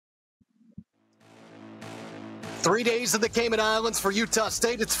3 days in the Cayman Islands for Utah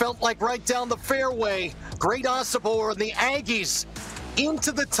State. It's felt like right down the fairway. Great Osobor and the Aggies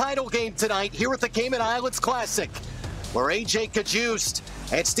into the title game tonight here at the Cayman Islands Classic, where A.J. Cajuste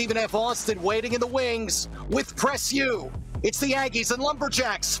and Stephen F. Austin waiting in the wings with Press U. It's the Aggies and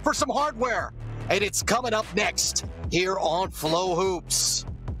Lumberjacks for some hardware, and it's coming up next here on Flow Hoops.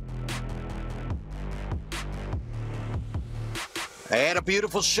 And a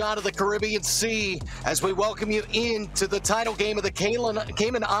beautiful shot of the Caribbean Sea as we welcome you into the title game of the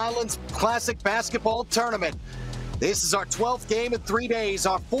Cayman Islands Classic Basketball Tournament. This is our 12th game in 3 days,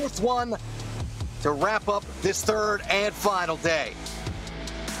 our 4th one to wrap up this third and final day.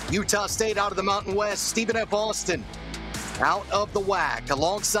 Utah State out of the Mountain West, Stephen F. Austin out of the WAC,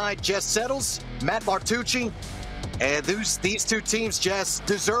 alongside Jess Settles, Matt Martucci. And these two teams, Jess,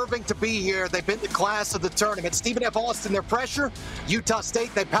 deserving to be here. They've been the class of the tournament. Stephen F. Austin, their pressure. Utah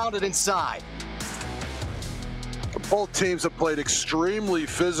State, they pounded inside. Both teams have played extremely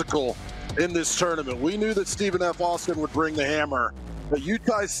physical in this tournament. We knew that Stephen F. Austin would bring the hammer. But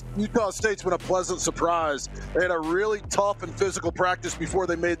Utah State's been a pleasant surprise. They had a really tough and physical practice before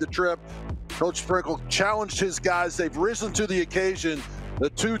they made the trip. Coach Sprinkle challenged his guys. They've risen to the occasion. The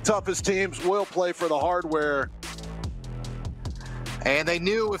two toughest teams will play for the hardware. And they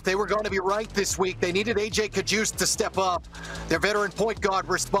knew if they were going to be right this week, they needed A.J. Cajuste to step up. Their veteran point guard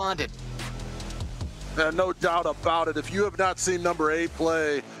responded. No doubt about it. If you have not seen number 8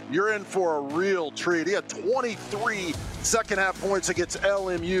 play, you're in for a real treat. He had 23 second-half points against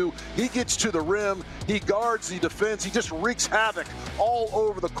LMU. He gets to the rim. He guards, he defends. He just wreaks havoc all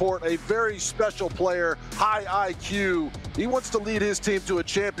over the court. A very special player, high IQ. He wants to lead his team to a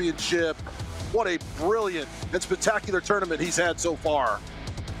championship. What a brilliant and spectacular tournament he's had so far.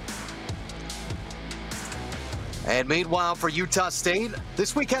 And meanwhile, for Utah State,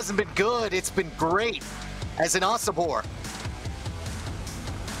 this week hasn't been good. It's been great, as in Osobor.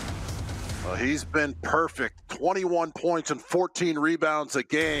 Well, he's been perfect. 21 points and 14 rebounds a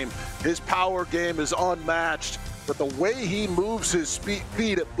game. His power game is unmatched. But the way he moves his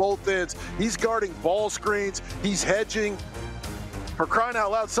feet at both ends, he's guarding ball screens, he's hedging. For crying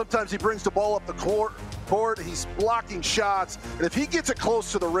out loud, sometimes he brings the ball up the court, he's blocking shots, and if he gets it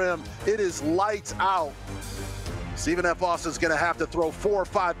close to the rim, it is lights out. Stephen F. Austin's going to have to throw 4 or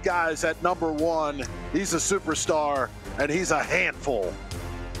 5 guys at number 1. He's a superstar, and he's a handful.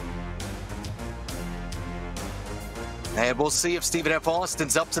 And we'll see if Stephen F.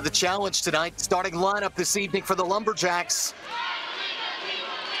 Austin's up to the challenge tonight. Starting lineup this evening for the Lumberjacks.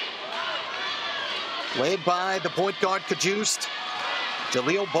 Led by the point guard Cajuste.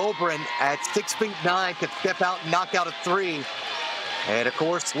 Jaleel Bobrin at 6'9" could step out and knock out a 3. And of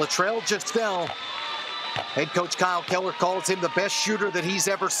course, Latrell Giselle. Head coach Kyle Keller calls him the best shooter that he's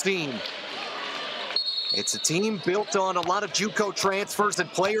ever seen. It's a team built on a lot of JUCO transfers and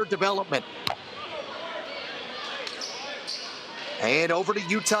player development. And over to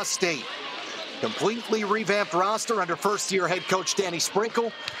Utah State. Completely revamped roster under first-year head coach Danny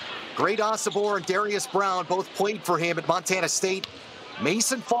Sprinkle. Great Osobor and Darius Brown both played for him at Montana State.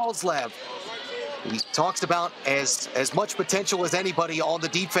 Mason Falslev, he talks about as much potential as anybody on the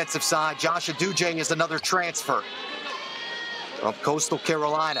defensive side. Josh Aduje is another transfer from Coastal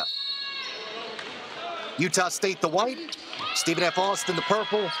Carolina. Utah State the white, Stephen F. Austin the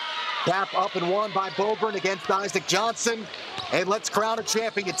purple. Tap up and won by Bobrin against Isaac Johnson. And let's crown a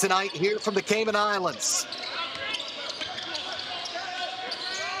champion tonight here from the Cayman Islands.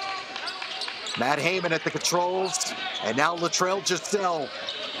 Matt Heyman at the controls, and now Latrell Giselle,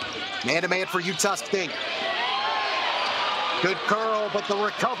 man-to-man for Utah State. Good curl, but the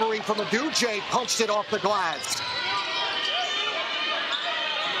recovery from Aduje punched it off the glass.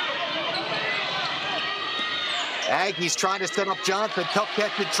 Aggies trying to set up Johnson, tough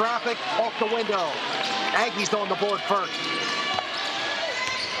catch in traffic, off the window. Aggies on the board first.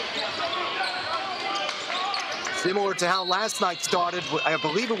 Similar to how last night started, I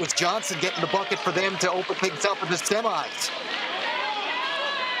believe it was Johnson getting the bucket for them to open things up in the semis.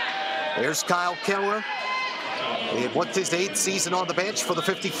 There's Kyle Keller. What's his 8th season on the bench for the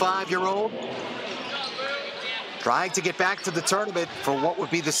 55-year-old? Trying to get back to the tournament for what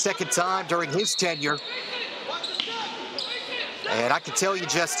would be the 2nd time during his tenure. And I can tell you,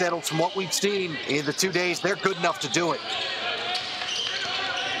 Jess Settles, from what we've seen in the 2 days, they're good enough to do it.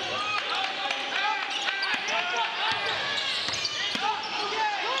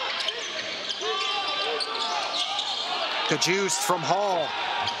 Cajuste from Hall.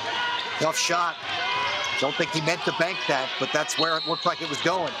 Tough shot. Don't think he meant to bank that, but that's where it looked like it was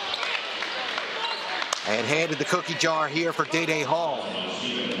going. And handed the cookie jar here for Day-Day Hall.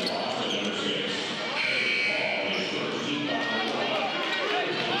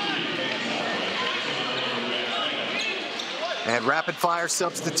 And rapid-fire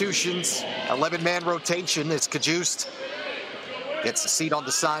substitutions. 11-man rotation as Cajuste gets a seat on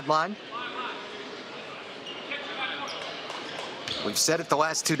the sideline. We've said it the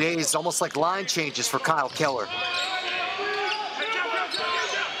last 2 days, almost like line changes for Kyle Keller.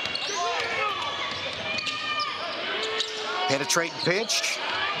 Penetrating pitch.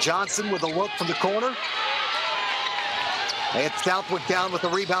 Johnson with a look from the corner. And Southwick down with the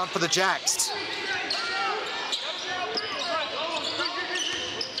rebound for the Jacks.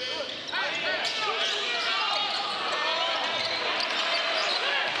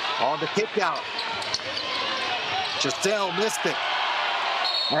 On the kick out. Giselle missed it.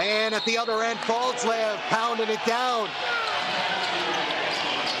 And at the other end, Falslev pounding it down.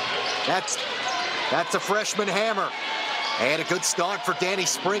 That's a freshman hammer. And a good start for Danny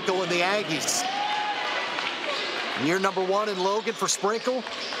Sprinkle and the Aggies. Year number 1 in Logan for Sprinkle,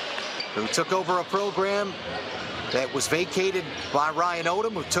 who took over a program that was vacated by Ryan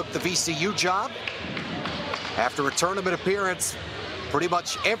Odom, who took the VCU job. After a tournament appearance, pretty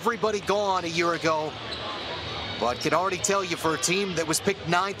much everybody gone a year ago. But can already tell you, for a team that was picked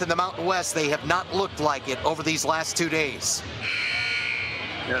 9th in the Mountain West, they have not looked like it over these last 2 days.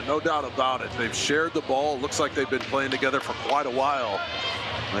 Yeah, no doubt about it. They've shared the ball. Looks like they've been playing together for quite a while.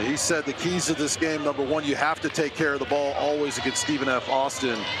 He said the keys to this game, number 1, you have to take care of the ball always against Stephen F. Austin.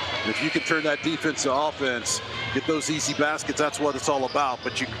 And if you can turn that defense to offense, get those easy baskets, that's what it's all about.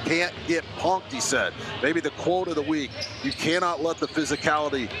 But you can't get punked, he said. Maybe the quote of the week, you cannot let the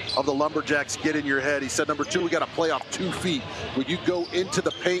physicality of the Lumberjacks get in your head. He said, number 2, we got to play off 2 feet. When you go into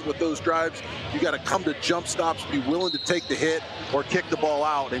the paint with those drives, you got to come to jump stops, be willing to take the hit or kick the ball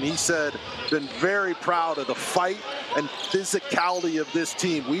out. And he said, been very proud of the fight and physicality of this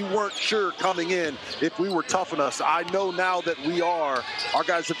team. We weren't sure coming in if we were tough enough. I know now that we are. Our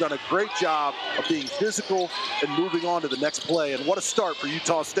guys have done a great job of being physical and moving on to the next play. And what a start for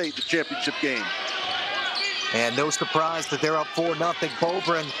Utah State, the championship game. And no surprise that they're up 4-0.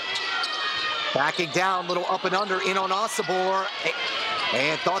 Bobrin backing down, little up and under, in on Osobor,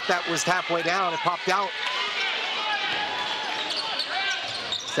 and thought that was halfway down. It popped out.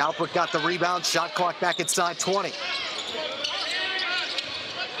 Southwick got the rebound, shot clock back inside 20.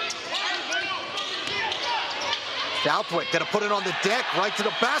 Southwick gonna put it on the deck, right to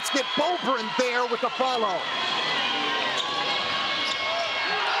the basket. Bobrin there with the follow.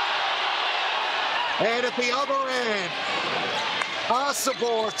 And at the other end,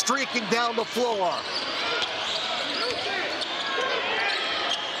 Osobor streaking down the floor.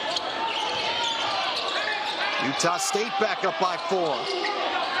 Utah State back up by 4.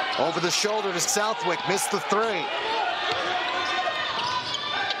 Over the shoulder to Southwick, missed the 3.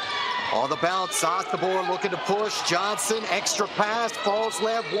 On the bounce, Osobor looking to push. Johnson, extra pass,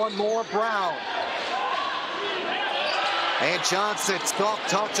 Falslev, one more, Brown. And Johnson, soft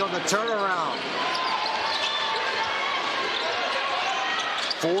touch on the turnaround.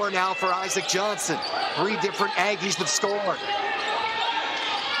 4 now for Isaac Johnson. 3 different Aggies have scored.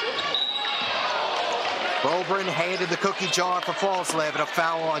 Bobrin handed the cookie jar for Falslev, and a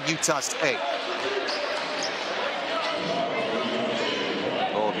foul on Utah State.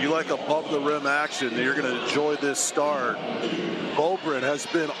 Oh, if you like above the rim action, you're going to enjoy this start. Bobrin has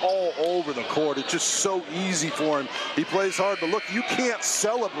been all over the court. It's just so easy for him. He plays hard, but look, you can't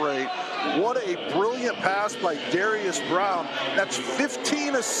celebrate. What a brilliant pass by Darius Brown. That's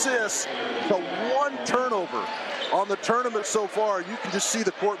 15 assists to 1 turnover. On the tournament so far, you can just see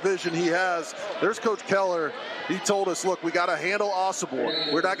the court vision he has. There's Coach Keller. He told us, look, we got to handle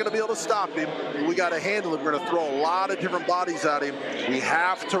Osobor. We're not going to be able to stop him. We got to handle him. We're going to throw a lot of different bodies at him. We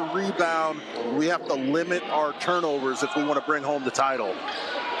have to rebound. We have to limit our turnovers if we want to bring home the title.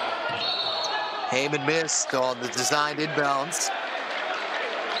 Heyman missed on the designed inbounds.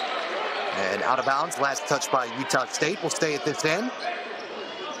 And out of bounds, last touch by Utah State will stay at this end.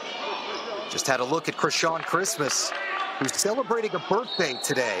 Just had a look at Krishawn Christmas, who's celebrating a birthday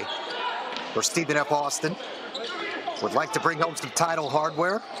today for Stephen F. Austin. Would like to bring home some title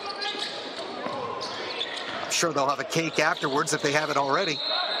hardware. I'm sure they'll have a cake afterwards if they haven't already.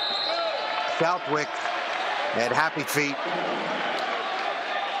 Southwick and Happy Feet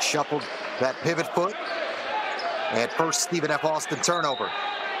shuffled that pivot foot. And first Stephen F. Austin turnover.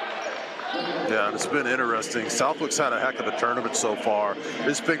 Yeah, it's been interesting. Southwick's had a heck of a tournament so far.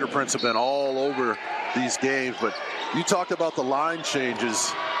 His fingerprints have been all over these games, but you talked about the line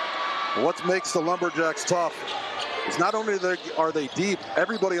changes. What makes the Lumberjacks tough is not only are they deep,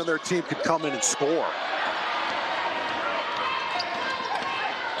 everybody on their team could come in and score.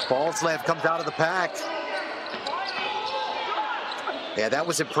 Falslev comes out of the pack. Yeah, that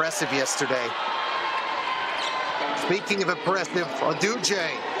was impressive yesterday. Speaking of impressive, Aduje.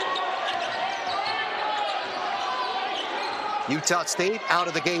 Utah State out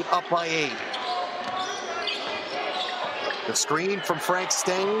of the gate up by 8. The screen from Frank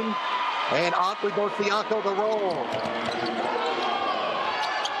Stain, and Antwi Bosiako the roll.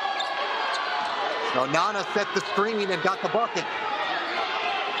 So Nana set the screen and got the bucket.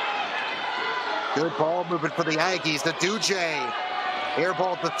 Good ball movement for the Aggies. The Aduje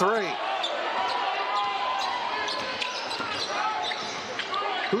airballed the 3.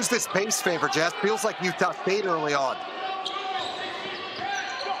 Who's this pace favor, Jess? Feels like Utah State early on.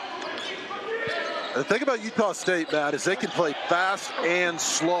 The thing about Utah State, Matt, is they can play fast and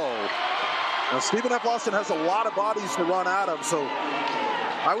slow. Now, Stephen F. Austin has a lot of bodies to run at him, so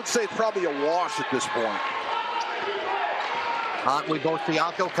I would say it's probably a wash at this point. Antwi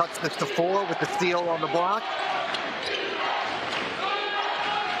Bosiako cuts this to 4 with the steal on the block.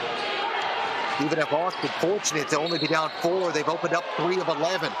 Stephen F. Austin fortunate to only be down 4. They've opened up 3 of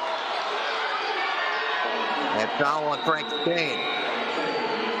 11. And foul on Frank Stain.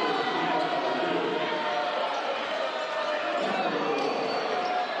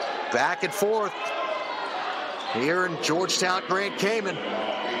 Back and forth here in Georgetown, Grand Cayman.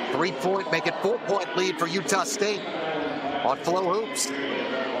 3-point, make it 4-point lead for Utah State on Flow Hoops.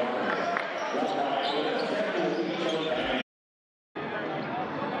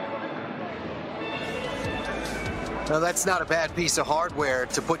 Now that's not a bad piece of hardware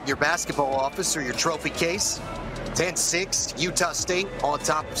to put in your basketball office or your trophy case. 10-6, Utah State on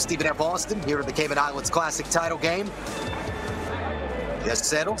top of Stephen F. Austin here in the Cayman Islands Classic title game. Just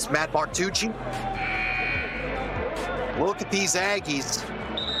settles, Matt Bartucci. Look at these Aggies,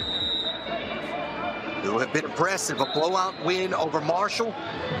 who have been impressive. A blowout win over Marshall,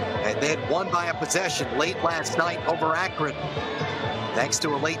 and then won by a possession late last night over Akron, thanks to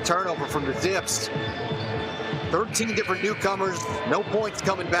a late turnover from the Zips. 13 different newcomers, no points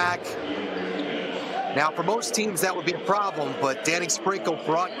coming back. Now, for most teams, that would be a problem, but Danny Sprinkle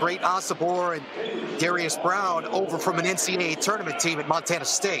brought great Osibor and Darius Brown over from an NCAA tournament team at Montana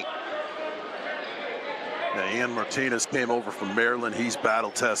State. Yeah, Ian Martinez came over from Maryland. He's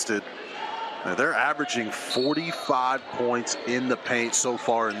battle-tested. Now, they're averaging 45 points in the paint so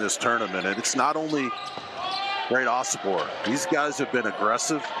far in this tournament, and it's not only great Osibor. These guys have been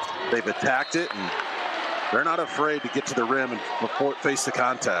aggressive. They've attacked it, and they're not afraid to get to the rim and face the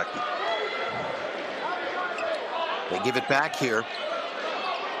contact. They give it back here.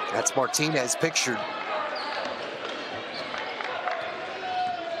 That's Martinez pictured.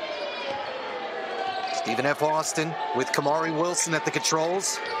 Stephen F. Austin with Kamari Wilson at the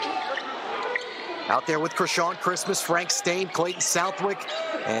controls. Out there with Krishan Christmas, Frank Stain, Clayton Southwick,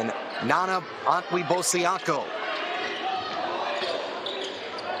 and Nana Antwi Bosiako.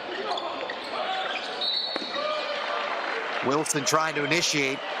 Wilson trying to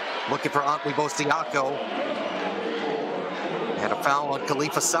initiate, looking for Antwi Bosiako. And a foul on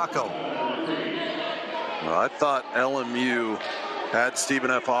Khalifa Sacco. Well, I thought LMU had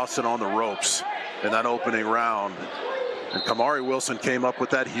Stephen F. Austin on the ropes in that opening round. And Kamari Wilson came up with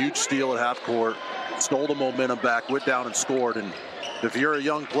that huge steal at half court, stole the momentum back, went down and scored. And if you're a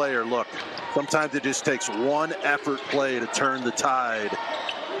young player, look, sometimes it just takes one effort play to turn the tide.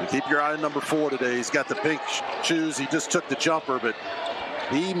 And keep your eye on number 4 today. He's got the pink shoes. He just took the jumper, but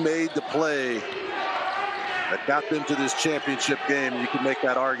he made the play that got them to this championship game. You can make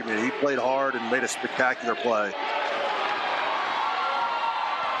that argument. He played hard and made a spectacular play.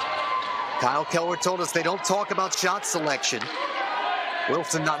 Kyle Keller told us they don't talk about shot selection.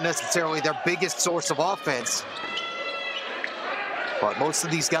 Wilson not necessarily their biggest source of offense, but most of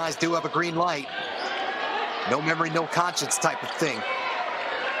these guys do have a green light. No memory, no conscience type of thing.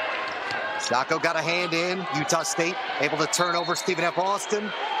 Sacco got a hand in. Utah State able to turn over Stephen F. Austin.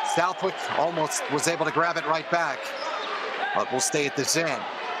 Southwick almost was able to grab it right back, but we'll stay at this end.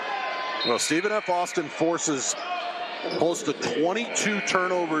 Well, Stephen F. Austin forces close to 22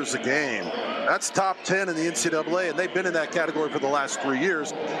 turnovers a game. That's top 10 in the NCAA, and they've been in that category for the last 3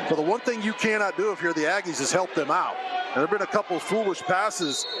 years. So the one thing you cannot do if you're the Aggies is help them out. And there have been a couple of foolish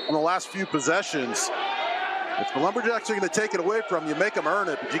passes on the last few possessions. If the Lumberjacks are going to take it away from you, make them earn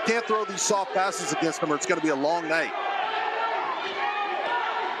it. But you can't throw these soft passes against them or it's going to be a long night.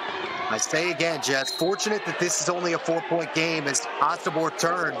 I say again, Jess, fortunate that this is only a 4-point game as Osibor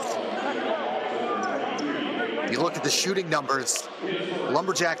turns. You look at the shooting numbers,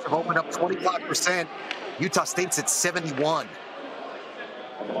 Lumberjacks have opened up 25%. Utah State's at 71.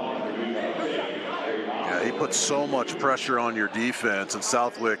 Yeah, he puts so much pressure on your defense, and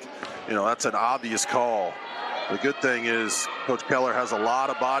Southwick, you know, that's an obvious call. The good thing is Coach Keller has a lot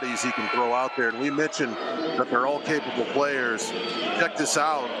of bodies he can throw out there, and we mentioned that they're all capable players. Check this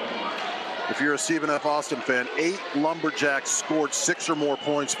out. If you're a Stephen F. Austin fan, 8 Lumberjacks scored 6 or more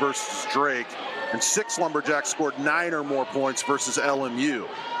points versus Drake, and 6 Lumberjacks scored 9 or more points versus LMU.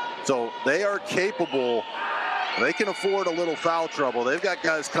 So they are capable. They can afford a little foul trouble. They've got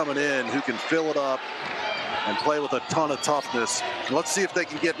guys coming in who can fill it up and play with a ton of toughness. Let's see if they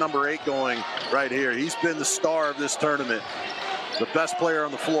can get number 8 going right here. He's been the star of this tournament. The best player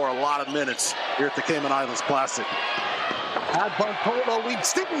on the floor, a lot of minutes here at the Cayman Islands Classic. Polo, we've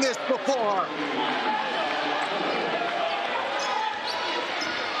seen this before.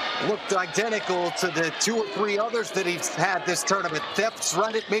 Looked identical to the 2 or 3 others that he's had this tournament. Thefts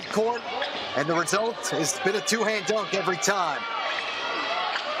right at midcourt, and the result has been a 2-hand dunk every time.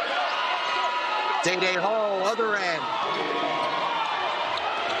 Day Hall, other end.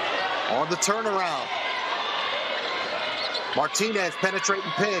 On the turnaround. Martinez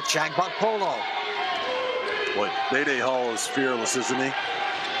penetrating pitch, Polo. Boy, Day Hall is fearless, isn't he?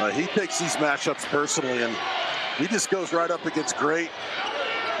 He takes these matchups personally, and he just goes right up against great.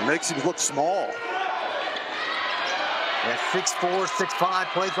 Makes him look small. Yeah, 6'4", 6'5",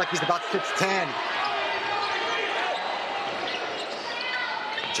 plays like he's about 6'10".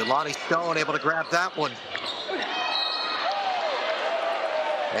 Jelani Stone able to grab that one.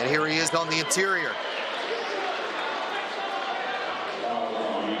 And here he is on the interior.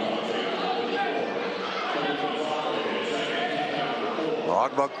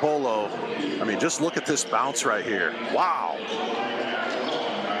 Polo. I mean, just look at this bounce right here. Wow.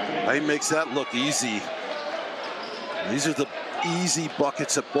 He makes that look easy. These are the easy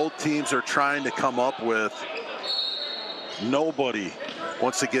buckets that both teams are trying to come up with. Nobody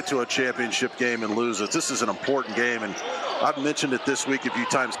wants to get to a championship game and lose it. This is an important game, and I've mentioned it this week a few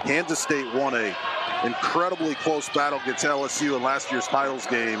times. Kansas State won a incredibly close battle against LSU in last year's titles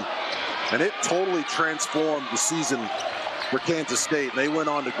game, and it totally transformed the season for Kansas State. And they went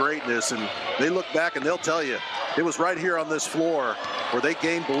on to greatness, and they look back and they'll tell you it was right here on this floor where they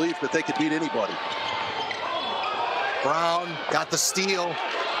gained belief that they could beat anybody. Brown got the steal,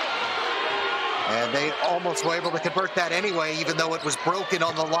 and they almost were able to convert that anyway, even though it was broken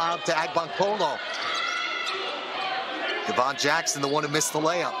on the lob to Polo. Devon Jackson, the one who missed the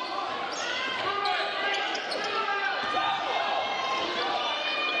layup.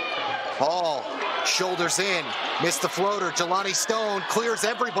 Hall shoulders in, missed the floater. Jelani Stone clears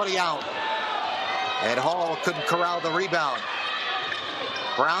everybody out, and Hall couldn't corral the rebound.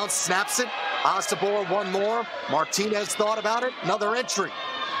 Brown snaps it. Osobor one more. Martinez thought about it. Another entry.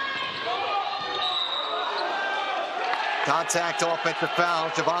 Contact, offensive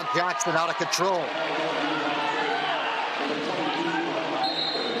foul. Devon Jackson out of control.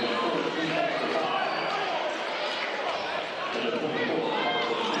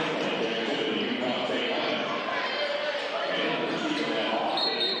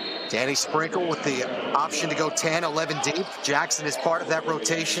 Danny Sprinkle with the option to go 10, 11 deep. Jackson is part of that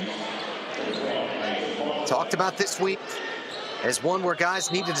rotation. Talked about this week as one where guys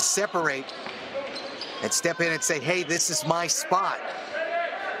needed to separate and step in and say, hey, this is my spot.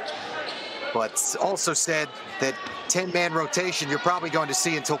 But also said that 10-man rotation you're probably going to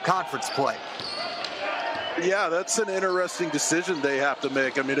see until conference play. Yeah, that's an interesting decision they have to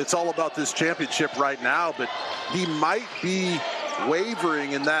make. I mean, it's all about this championship right now, but he might be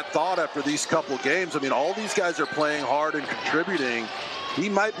wavering in that thought after these couple games. I mean, all these guys are playing hard and contributing. He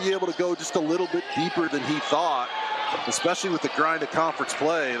might be able to go just a little bit deeper than he thought, especially with the grind of conference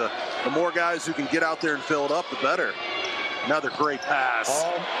play. The more guys who can get out there and fill it up, the better. Another great pass.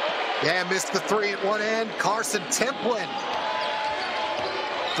 Oh, yeah, missed the 3 at one end. Carson Templin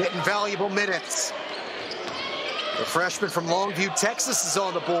getting valuable minutes. The freshman from Longview, Texas is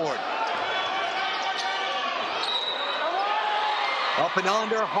on the board. Up and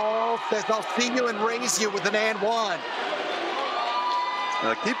under, Hall says, I'll see you and raise you with an and one.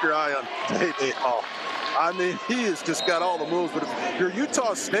 Keep your eye on Day Hall. I mean, he has just got all the moves. But if you're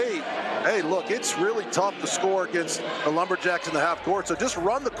Utah State, hey, look, it's really tough to score against the Lumberjacks in the half court. So just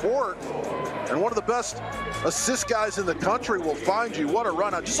run the court, and one of the best assist guys in the country will find you. What a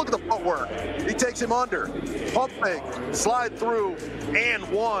run out. Just look at the footwork. He takes him under. Pump fake, slide through, and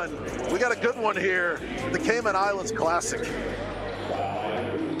one. We got a good one here. The Cayman Islands Classic.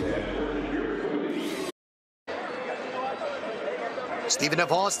 Stephen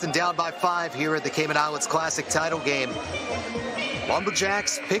F. Austin down by 5 here at the Cayman Islands Classic title game.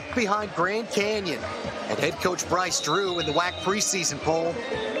 Lumberjacks picked behind Grand Canyon and head coach Bryce Drew in the WAC preseason poll.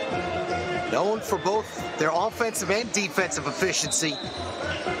 Known for both their offensive and defensive efficiency.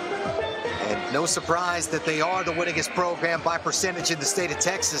 And No surprise that they are the winningest program by percentage in the state of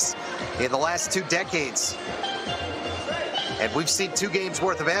Texas in the last 2 decades. And we've seen 2 games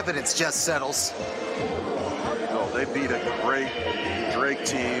worth of evidence, just Settles. No, they beat a great Drake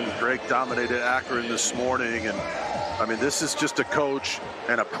team. Drake dominated Akron this morning, and I mean, this is just a coach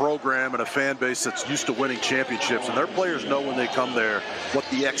and a program and a fan base that's used to winning championships, and their players know when they come there what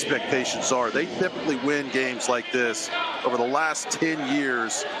the expectations are. They typically win games like this. Over the last 10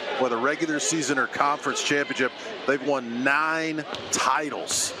 years, whether regular season or conference championship, they've won 9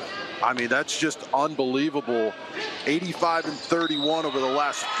 titles. I mean, that's just unbelievable. 85-31 over the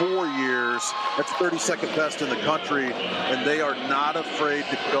last 4 years. That's 32nd best in the country, and they are not afraid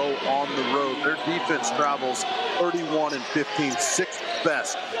to go on the road. Their defense travels 31-15, 6th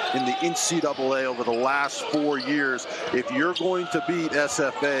best in the NCAA over the last 4 years. If you're going to beat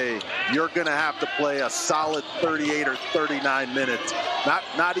SFA, you're going to have to play a solid 38 or 39 minutes.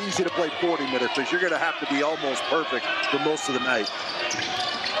 Not easy to play 40 minutes, but you're going to have to be almost perfect for most of the night.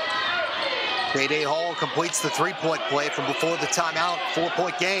 Payday Hall completes the 3-point play from before the timeout.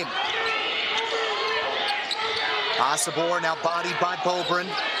 4-point game. Osibor now bodied by Bobrin.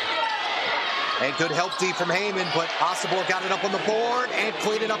 And good help D from Heyman, but Osibor got it up on the board and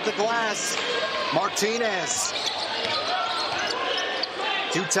cleaning up the glass. Martinez.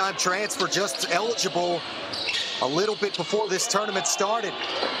 2-time transfer, just eligible a little bit before this tournament started.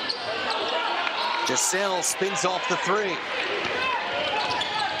 Giselle spins off the 3.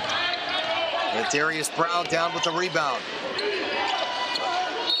 And Darius Brown down with the rebound.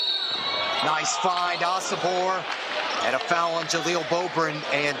 Nice find, Osibor. And a foul on Jaleel Bobrin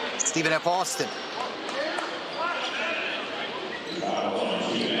and Stephen F. Austin.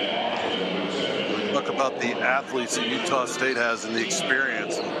 Look about the athletes that Utah State has and the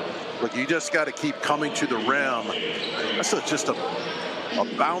experience. Look, you just got to keep coming to the rim. That's just a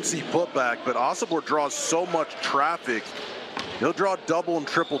bouncy putback, but Osibor draws so much traffic. He'll draw double and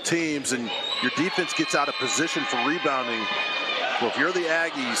triple teams, and your defense gets out of position for rebounding. So if you're the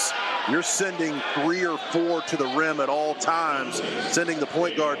Aggies, you're sending 3 or 4 to the rim at all times, sending the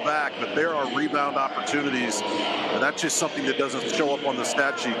point guard back, but there are rebound opportunities, and that's just something that doesn't show up on the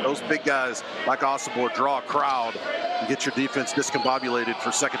stat sheet. Those big guys like Osibor draw a crowd and get your defense discombobulated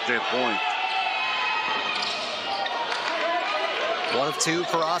for second chance points. 1 of 2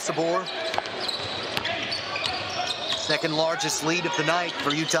 for Osibor. Second largest lead of the night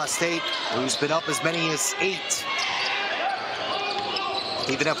for Utah State, who's been up as many as 8.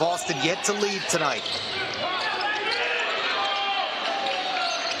 Stephen F. Austin yet to lead tonight.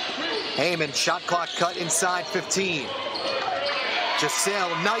 Heyman, shot clock cut inside 15.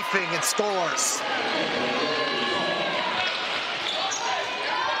 Giselle knifing and scores.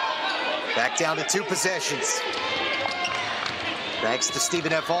 Back down to 2 possessions. Thanks to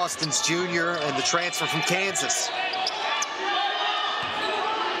Stephen F. Austin's junior and the transfer from Kansas.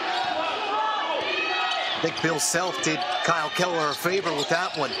 I think Bill Self did Kyle Keller a favor with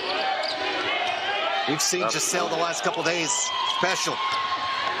that one. We've seen Giselle the last couple days special.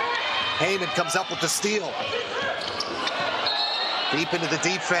 Heyman comes up with the steal. Deep into the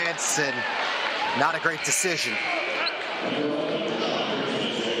defense, and not a great decision.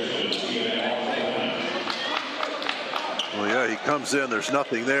 Well, yeah, he comes in, there's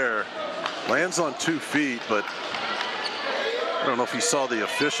nothing there. Lands on 2 feet, but I don't know if he saw the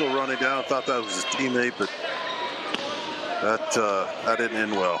official running down, thought that was his teammate, but that didn't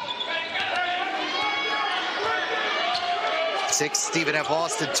end well. 6th Stephen F.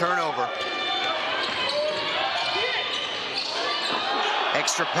 Austin turnover.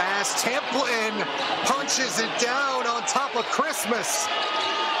 Extra pass, Templin punches it down on top of Christmas.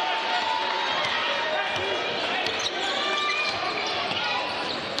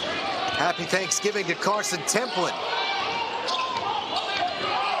 Happy Thanksgiving to Carson Templin.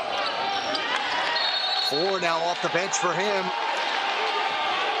 4 now off the bench for him.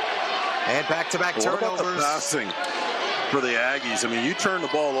 And back-to-back turnovers. What about the passing for the Aggies? I mean, you turn the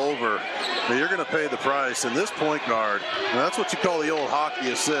ball over, you're going to pay the price. And this point guard, and that's what you call the old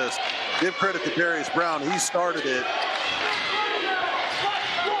hockey assist. Give credit to Darius Brown. He started it.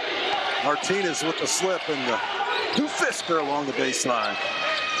 Martinez with the slip and the 2-fister along the baseline.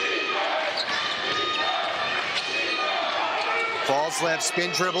 Falls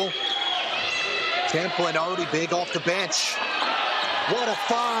spin dribble. Templin already big off the bench. What a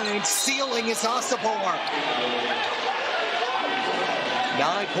find. Sealing is Osibor.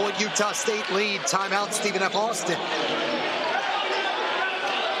 9-point Utah State lead. Timeout, Stephen F. Austin.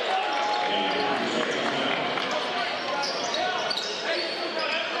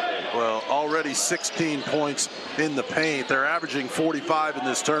 Well, already 16 points in the paint. They're averaging 45 in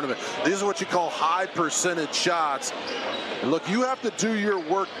this tournament. These are what you call high percentage shots. And look, you have to do your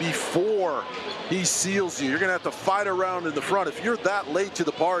work before he seals you. You're going to have to fight around in the front. If you're that late to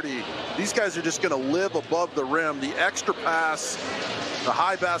the party, these guys are just going to live above the rim. The extra pass, the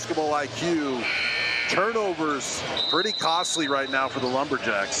high basketball IQ, turnovers, pretty costly right now for the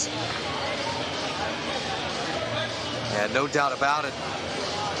Lumberjacks. Yeah, no doubt about it.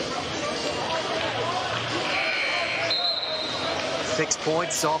 6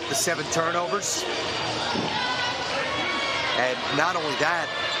 points off the 7 turnovers. And not only that,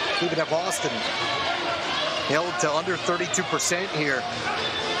 even at Boston, held to under 32% here.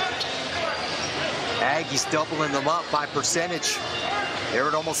 Aggies doubling them up by percentage. They're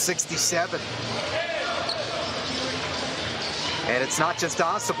at almost 67. And it's not just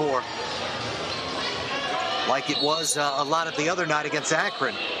Osobor, like it was a lot of the other night against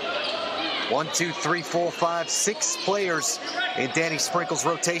Akron. 1, 2, 3, 4, 5, 6 players in Danny Sprinkle's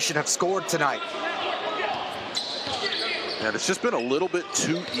rotation have scored tonight. And it's just been a little bit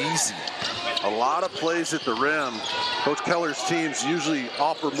too easy. A lot of plays at the rim. Coach Keller's teams usually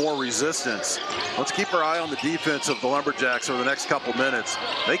offer more resistance. Let's keep our eye on the defense of the Lumberjacks over the next couple minutes.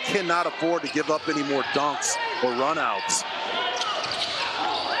 They cannot afford to give up any more dunks or runouts.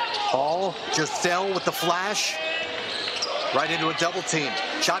 Hall just fell with the flash. Right into a double team.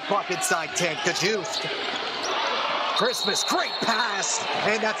 Shot clock inside 10. Kajust. Christmas, great pass.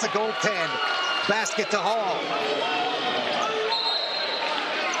 And that's a goaltend. Basket to Hall.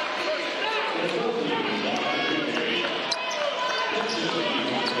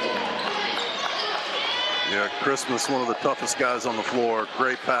 Yeah, Christmas, one of the toughest guys on the floor.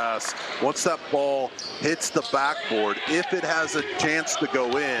 Great pass. Once that ball hits the backboard, if it has a chance to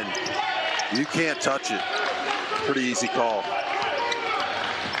go in, you can't touch it. Pretty easy call.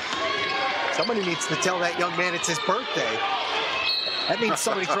 Somebody needs to tell that young man it's his birthday. That means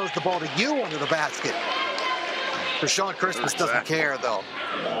somebody throws the ball to you under the basket. Rashawn Christmas doesn't care, though.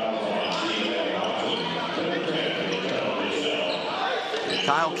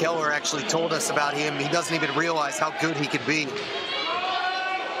 Kyle Keller actually told us about him. He doesn't even realize how good he can be.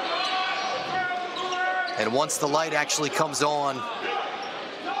 And once the light actually comes on,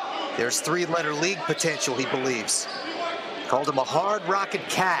 there's 3-letter league potential, he believes. Called him a hard-rocking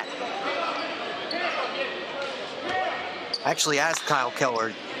cat. Actually asked Kyle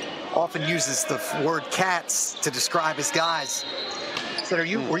Keller, often uses the word cats to describe his guys. I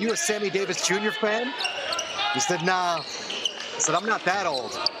said, were you a Sammy Davis Jr. fan? He said, nah. I said, I'm not that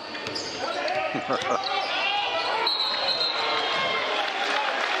old.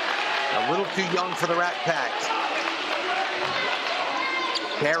 A little too young for the Rat Pack.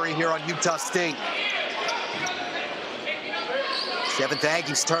 Carry here on Utah State. 7th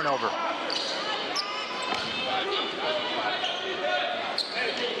Aggies turnover.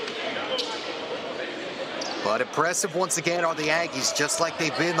 But impressive once again are the Aggies, just like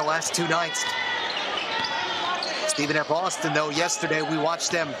they've been the last 2 nights. Even at Boston, though, yesterday we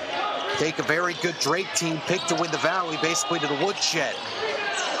watched them take a very good Drake team, picked to win the Valley, basically to the woodshed.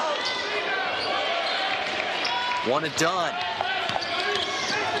 1 and done.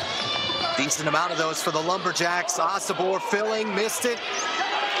 Decent amount of those for the Lumberjacks. Osobor filling, missed it.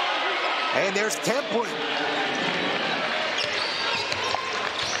 And there's Templin.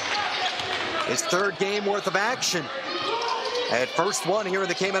 His 3rd game worth of action. And first one here in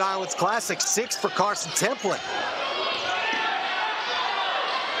the Cayman Islands Classic, 6 for Carson Templin.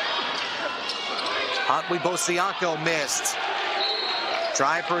 Huntley Bosianko missed.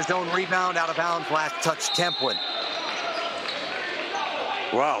 Trying for his own rebound, out of bounds, last touch Templin.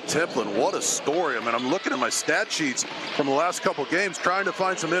 Wow, Templin, what a story. I mean, I'm looking at my stat sheets from the last couple games, trying to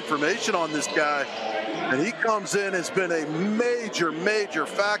find some information on this guy. And he comes in, has been a major, major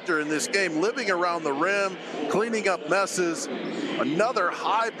factor in this game, living around the rim, cleaning up messes. Another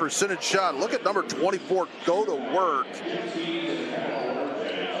high percentage shot. Look at number 24 go to work.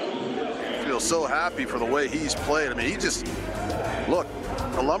 I feel so happy for the way he's played. I mean, he just, look,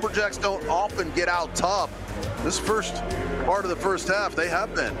 the Lumberjacks don't often get out tough. This first part of the first half, they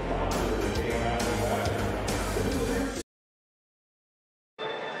have been.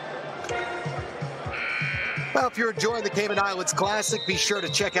 Well, if you're enjoying the Cayman Islands Classic, be sure to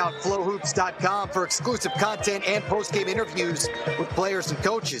check out flowhoops.com for exclusive content and post-game interviews with players and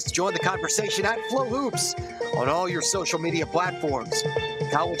coaches. Join the conversation at Flow Hoops on all your social media platforms.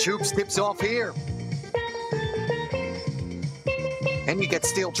 College hoops tips off here. And you get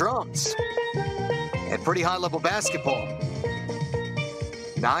steel drums and pretty high-level basketball.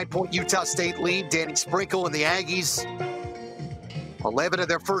 9-point Utah State lead. Danny Sprinkle and the Aggies 11 of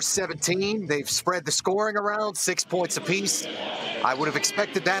their first 17. They've spread the scoring around, 6 points apiece. I would have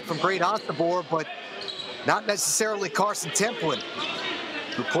expected that from Great Osobor, but not necessarily Carson Templin,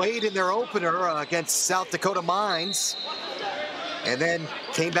 who played in their opener against South Dakota Mines, and then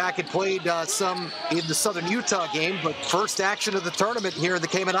came back and played some in the Southern Utah game, but first action of the tournament here in the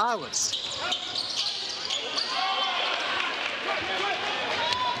Cayman Islands.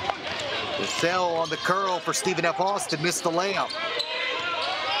 Giselle on the curl for Stephen F. Austin, missed the layup.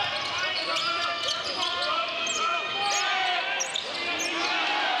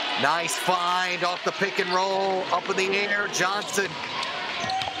 Nice find off the pick and roll, up in the air, Johnson.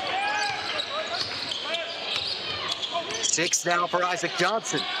 6 now for Isaac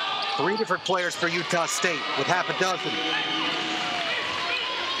Johnson. 3 different players for Utah State with half a dozen.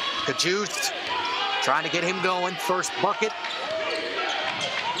 Kajust trying to get him going, first bucket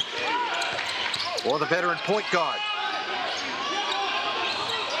for the veteran point guard.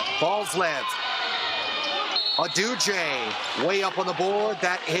 Falslev. Aduje way up on the board.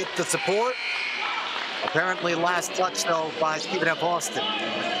 That hit the support. Apparently last touch, though, by Stephen F. Austin.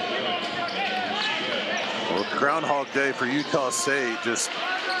 Well, Groundhog Day for Utah State. Just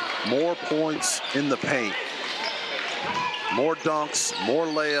more points in the paint. More dunks, more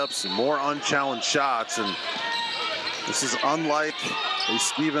layups, and more unchallenged shots. And this is unlike a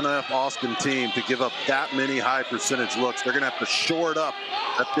Stephen F. Austin team to give up that many high percentage looks. They're going to have to shore it up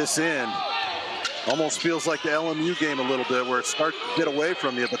at this end. Almost feels like the LMU game a little bit, where it starts to get away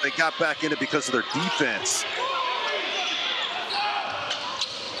from you, but they got back in it because of their defense.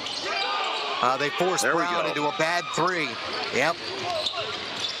 They forced Brown into a bad 3. Yep.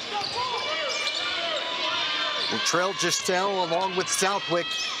 Latrell Giselle along with Southwick.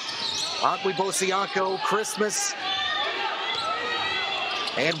 Ottley Bosianco, Christmas,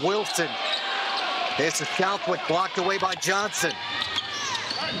 and Wilson. This is Southwick blocked away by Johnson.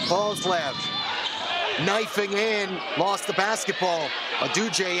 Falslev knifing in, lost the basketball.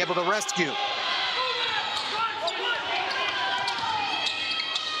 Aduje able to rescue.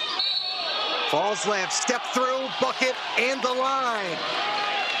 Falslev step through, bucket, and the line.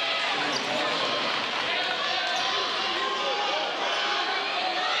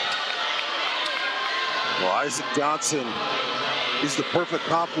 Well, Isaac Johnson, he's the perfect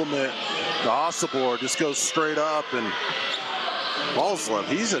complement to Osobor. Just goes straight up, and Falslev,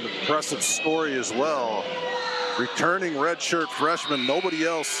 he's an impressive story as well. Returning redshirt freshman, nobody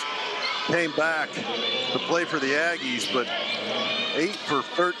else came back to play for the Aggies, but 8 for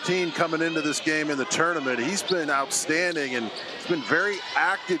 13 coming into this game in the tournament. He's been outstanding and he's been very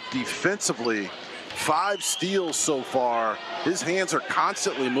active defensively. 5 steals so far. His hands are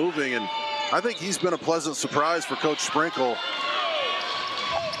constantly moving, and I think he's been a pleasant surprise for Coach Sprinkle.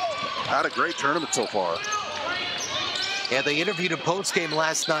 Had a great tournament so far. Yeah, they interviewed him post-game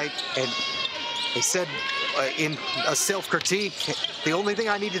last night, and they said in a self-critique, the only thing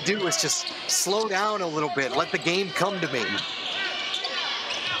I need to do is just slow down a little bit, let the game come to me.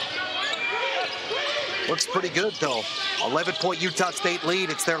 Looks pretty good, though. 11-point Utah State lead.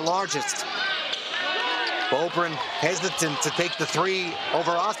 It's their largest. Bobrin hesitant to take the 3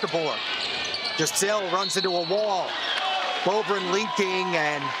 over Osobor. Giselle runs into a wall. Bobrin leaking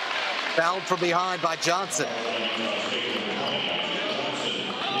and fouled from behind by Johnson.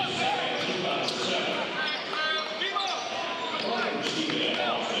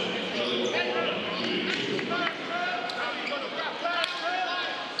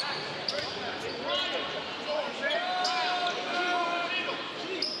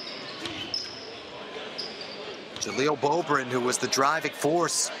 Jaleel Bobrin, who was the driving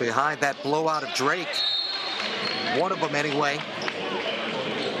force behind that blowout of Drake. One of them anyway.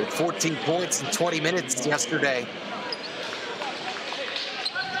 With 14 points in 20 minutes yesterday.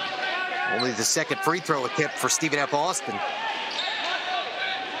 Only the second free throw attempt for Stephen F. Austin.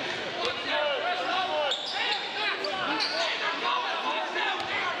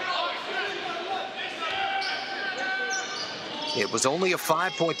 It was only a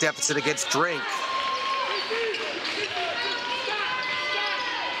 5-point deficit against Drake.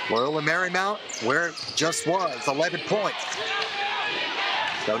 Loyola Marymount, where it just was, 11 points.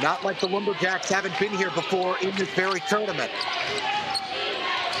 So not like the Lumberjacks haven't been here before in this very tournament.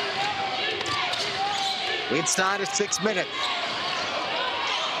 Inside of 6 minutes.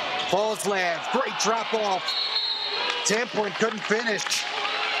 Falslev, great drop off. Templin couldn't finish.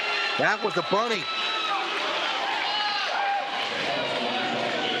 That was a bunny.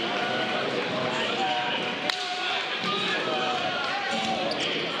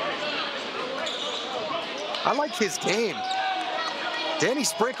 I like his game. Danny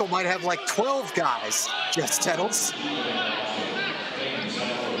Sprinkle might have like 12 guys, Jeff Stettles.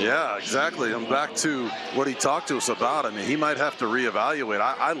 Yeah, exactly. I'm back to what he talked to us about. I mean, he might have to reevaluate.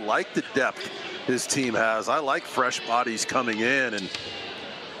 I like the depth his team has. I like fresh bodies coming in, and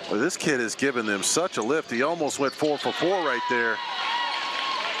this kid has given them such a lift. He almost went 4 for 4 right there.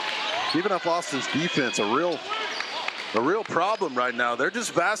 Even up Austin's defense, a real problem right now. They're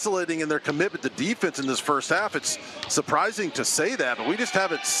just vacillating in their commitment to defense in this first half. It's surprising to say that, but we just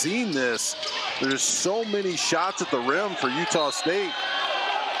haven't seen this. There's so many shots at the rim for Utah State.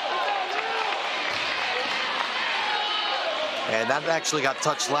 And that actually got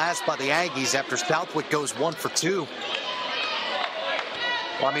touched last by the Aggies after Southwick goes 1 for 2.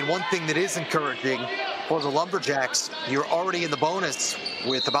 Well, I mean, one thing that is encouraging for the Lumberjacks, you're already in the bonus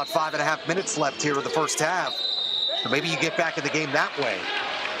with about 5.5 minutes left here in the first half. So maybe you get back in the game that way.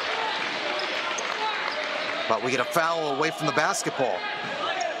 But we get a foul away from the basketball.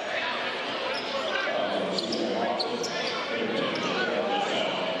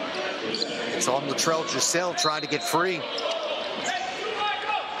 It's on Latrell Giselle trying to get free.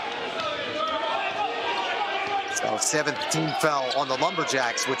 So 7th team foul on the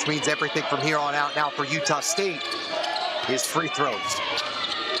Lumberjacks, which means everything from here on out now for Utah State is free throws.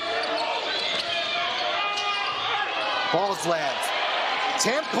 Ball's left.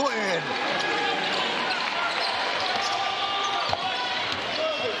 Templin.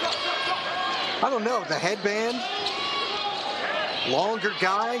 I don't know, the headband, longer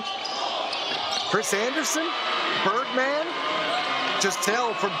guy, Chris Anderson, Birdman, just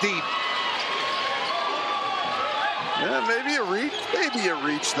tell from deep. Yeah, maybe a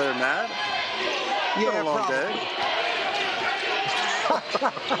reach there, Matt. Yeah, been a long day.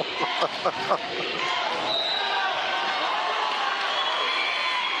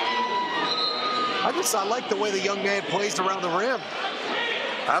 I like the way the young man plays around the rim.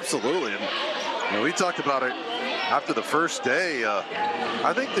 Absolutely. And we talked about it after the first day.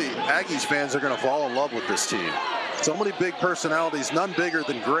 I think the Aggies fans are going to fall in love with this team. So many big personalities, none bigger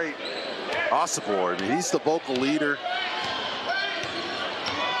than great Osibor. I mean, he's the vocal leader.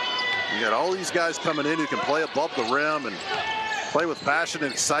 You got all these guys coming in who can play above the rim and play with passion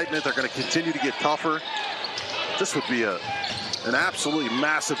and excitement. They're going to continue to get tougher. This would be an absolutely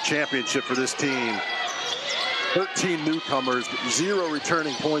massive championship for this team. 13 newcomers, 0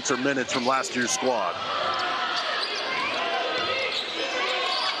 returning points or minutes from last year's squad.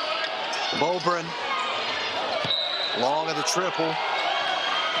 Bobrin, long of the triple.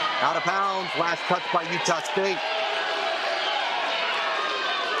 Out of bounds, last touch by Utah State.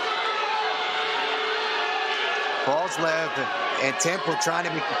 Ball's left, and Temple trying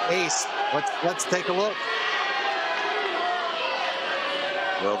to make the case. Let's take a look.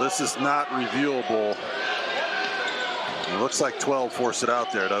 Well, this is not reviewable. It looks like 12 forced it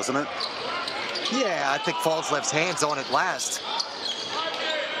out there, doesn't it? Yeah, I think Falls left's hands on it last.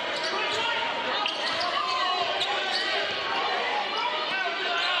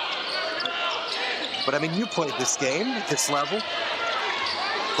 But I mean, you played this game at this level.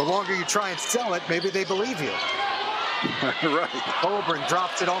 The longer you try and sell it, maybe they believe you. Right. Auburn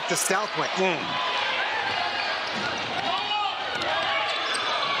drops it off to Southwick.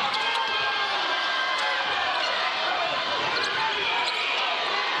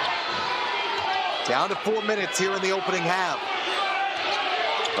 Down to 4 minutes here in the opening half.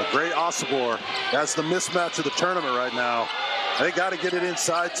 A great Osibor. That's the mismatch of the tournament right now. They got to get it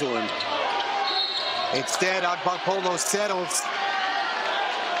inside to him. Instead, Agbankolo settles.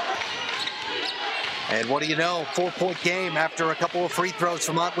 And what do you know? 4-point game after a couple of free throws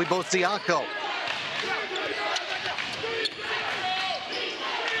from Antwi Bosiako.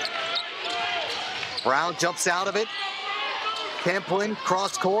 Brown jumps out of it. Templin,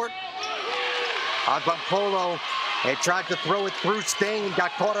 cross court. Agbankolo had tried to throw it through Stain,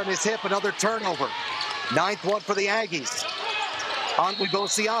 got caught on his hip, another turnover. 9th one for the Aggies. Antwi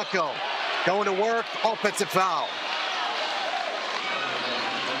Bosiako going to work, offensive foul.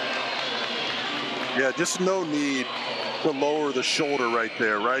 Yeah, just no need to lower the shoulder right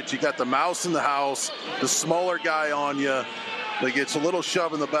there, right? You got the mouse in the house, the smaller guy on you. That gets a little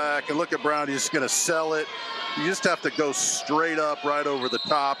shove in the back, and look at Brown, he's just going to sell it. You just have to go straight up right over the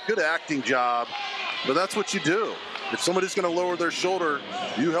top. Good acting job, but that's what you do. If somebody's going to lower their shoulder,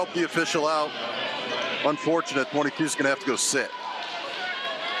 you help the official out. Unfortunate, 22 is going to have to go sit.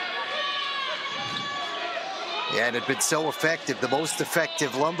 Yeah, and it had been so effective, the most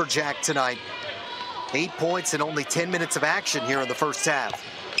effective Lumberjack tonight. 8 points and only 10 minutes of action here in the first half.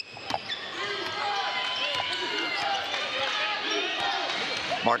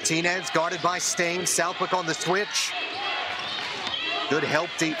 Martinez guarded by Stain. Southwick on the switch. Good help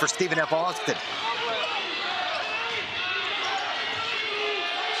deep for Stephen F. Austin.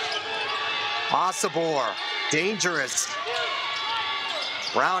 Osobor, dangerous.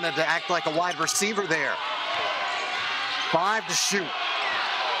 Brown had to act like a wide receiver there. 5 to shoot.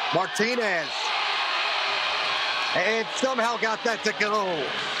 Martinez. And somehow got that to go.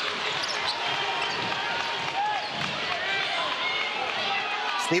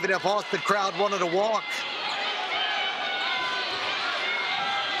 Stephen F. Austin crowd wanted to walk.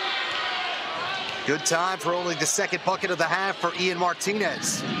 Good time for only the second bucket of the half for Ian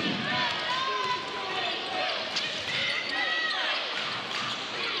Martinez.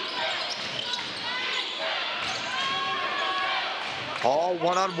 All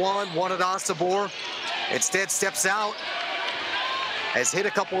one-on-one, one at Osobor. Instead steps out. Has hit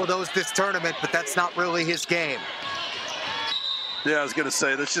a couple of those this tournament, but that's not really his game. Yeah, I was going to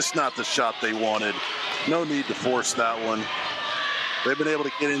say, that's just not the shot they wanted. No need to force that one. They've been able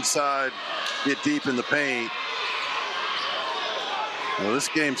to get inside, get deep in the paint. Well, this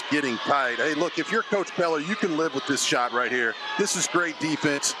game's getting tight. Hey, look, if you're Coach Beller, you can live with this shot right here. This is great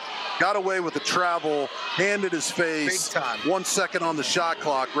defense. Got away with the travel, hand in his face. Big time. 1 second on the shot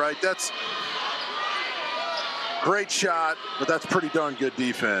clock, right? That's great shot, but that's pretty darn good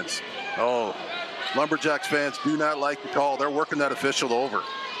defense. Oh, Lumberjacks fans do not like the call. They're working that official over.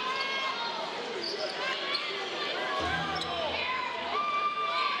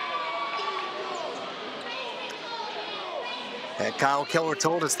 And Kyle Keller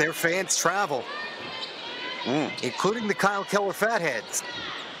told us their fans travel, including the Kyle Keller Fatheads,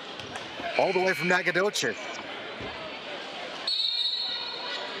 all the way from Nacogdoches.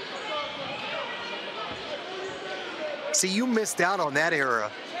 See, you missed out on that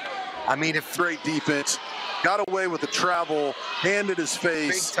era. I mean, if great defense, got away with the travel, hand in his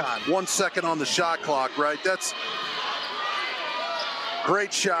face. Big time. 1 second on the shot clock, right? That's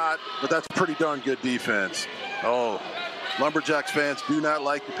great shot, but that's pretty darn good defense. Oh, Lumberjacks fans do not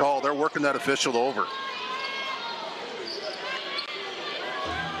like the call. They're working that official over.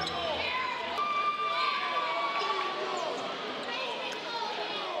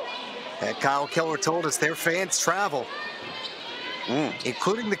 And Kyle Keller told us their fans travel,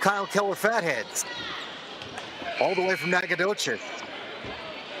 including the Kyle Keller Fatheads, all the way from Nacogdoches.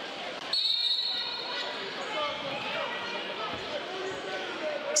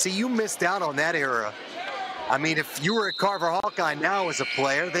 See, you missed out on that era. I mean, if you were at Carver Hawkeye now as a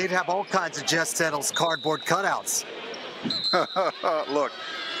player, they'd have all kinds of Jess Settles cardboard cutouts. Look,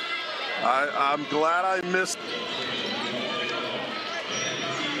 I'm glad I missed.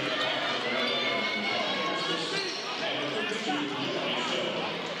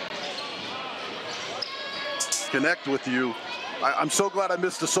 Connect with you. I'm so glad I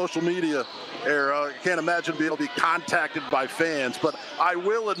missed the social media era. I can't imagine being able to be contacted by fans, but I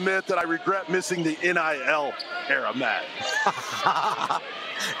will admit that I regret missing the NIL era, Matt.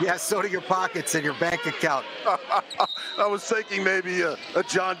 Yeah, so do your pockets and your bank account. I was thinking maybe a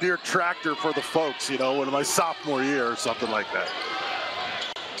John Deere tractor for the folks, you know, in my sophomore year or something like that.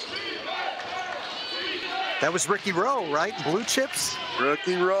 That was Ricky Rowe, right? Blue Chips?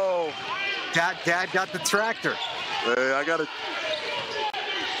 Ricky Rowe. Dad got the tractor. Hey, I got it.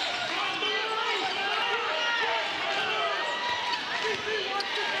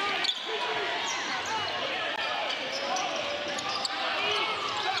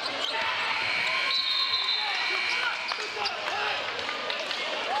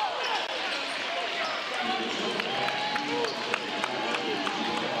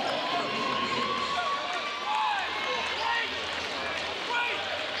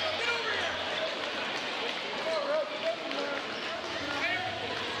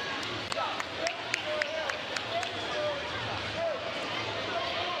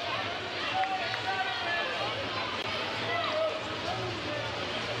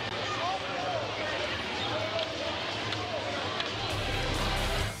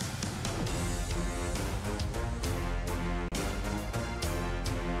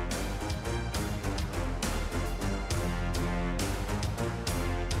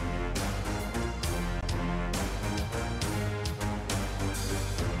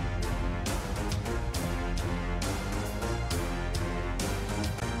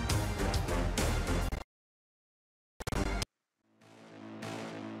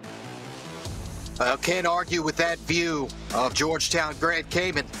 I can't argue with that view of Georgetown Grand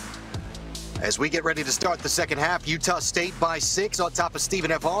Cayman. As we get ready to start the second half, Utah State by 6 on top of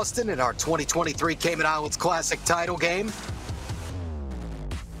Stephen F. Austin in our 2023 Cayman Islands Classic title game.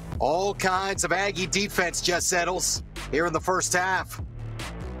 All kinds of Aggie defense, Jess Settles, here in the first half.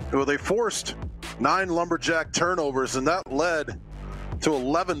 Well, they forced 9 Lumberjack turnovers, and that led to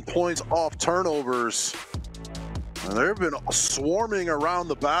 11 points off turnovers. And they've been swarming around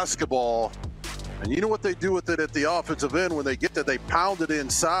the basketball. And you know what they do with it at the offensive end when they get that, they pound it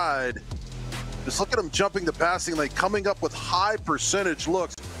inside. Just look at them jumping the passing lane, coming up with high percentage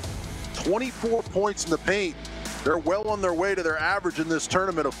looks. 24 points in the paint. They're well on their way to their average in this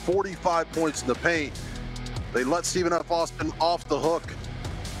tournament of 45 points in the paint. They let Stephen F. Austin off the hook,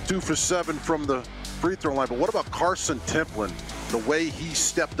 2 for 7 from the free throw line. But what about Carson Templin? The way he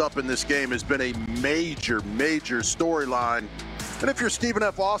stepped up in this game has been a major storyline. And if you're Stephen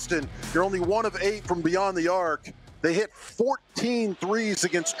F. Austin, you're only 1 of 8 from beyond the arc. They hit 14 threes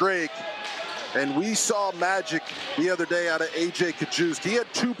against Drake. And we saw magic the other day out of AJ Kajust. He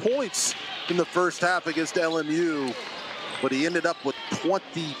had 2 points in the first half against LMU, but he ended up with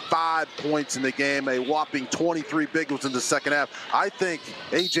 25 points in the game, a whopping 23 big ones in the second half. I think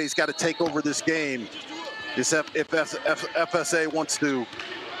AJ's got to take over this game if FSA wants to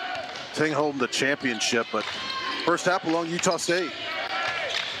take home the championship. But first half along Utah State.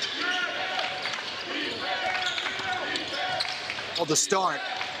 Well, the start.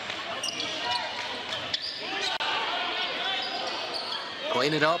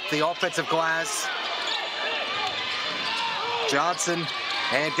 Clean it up, the offensive glass. Johnson,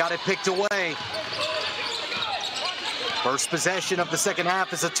 and got it picked away. First possession of the second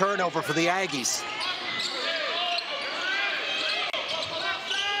half is a turnover for the Aggies.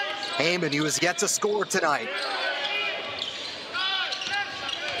 Heyman, who has yet to score tonight.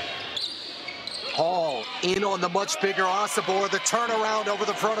 Hall in on the much bigger Osobor, the turnaround over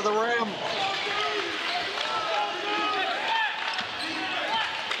the front of the rim.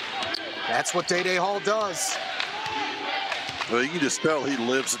 That's what Day-Day Hall does. Well, you can just tell he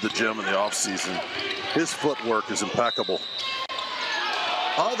lives at the gym in the offseason. His footwork is impeccable.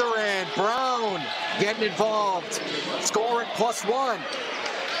 Other end, Brown getting involved. Scoring +1.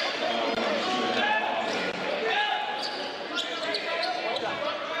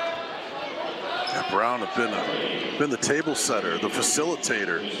 Yeah, Brown have been the table setter, the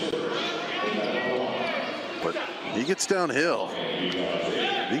facilitator. But he gets downhill.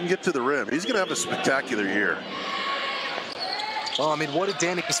 He can get to the rim. He's going to have a spectacular year. Well, I mean, what did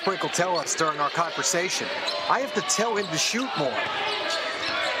Danny Sprinkle tell us during our conversation? I have to tell him to shoot more.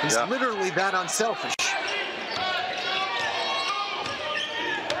 He's literally that unselfish.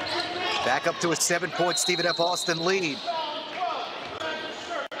 Back up to a 7-point Stephen F. Austin lead.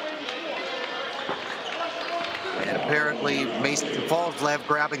 And apparently Mason Falslev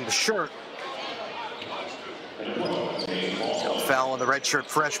grabbing the shirt. Foul on the redshirt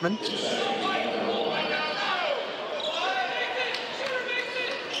freshman.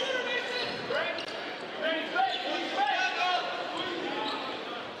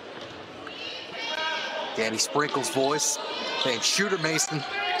 Danny Sprinkle's voice saying, "Shooter, Mason."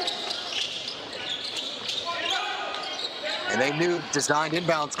 And they knew designed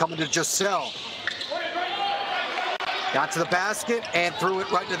inbounds coming to Giselle. Got to the basket and threw it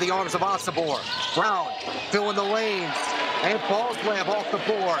right into the arms of Osobor. Brown filling the lanes. And Falslev off the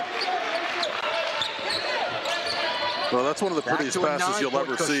board. Well, that's one of the prettiest passes you'll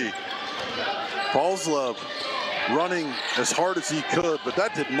ever see. Falslev running as hard as he could, but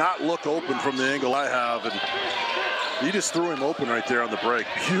that did not look open from the angle I have. And he just threw him open right there on the break.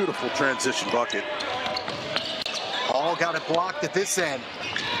 Beautiful transition bucket. Hall got it blocked at this end.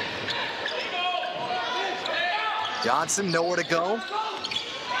 Johnson, nowhere to go.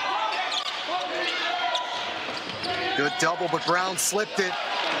 Good double, but Brown slipped it.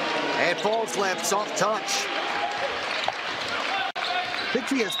 And Falslev, soft touch. I think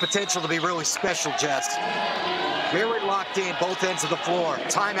he has potential to be really special, Jess. Very locked in, both ends of the floor.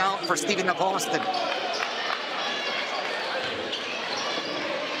 Timeout for Stephen F. Austin.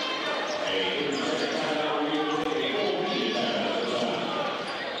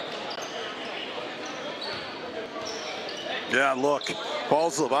 Yeah, look,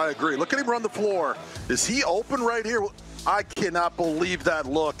 Falslev, I agree. Look at him run the floor. Is he open right here? I cannot believe that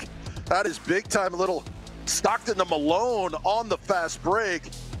look. That is big time. A little Stockton to Malone on the fast break.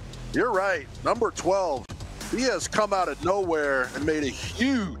 You're right, number 12. He has come out of nowhere and made a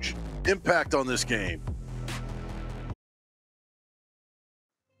huge impact on this game.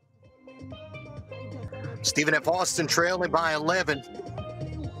 Stephen F. Austin trailing by 11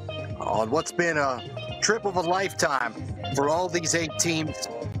 on what's been a trip of a lifetime for all these 8 teams.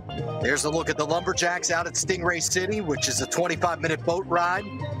 There's a look at the Lumberjacks out at Stingray City, which is a 25-minute boat ride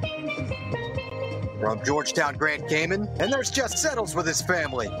from Georgetown, Grand Cayman. And there's Jeff Settles with his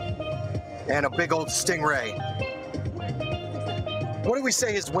family and a big old Stingray. What do we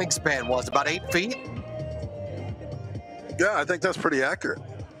say his wingspan was, about 8 feet? Yeah, I think that's pretty accurate,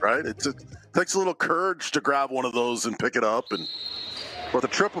 right? It takes a little courage to grab one of those and pick it up. And Well, the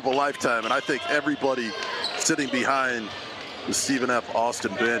trip of a lifetime, and I think everybody sitting behind the Stephen F.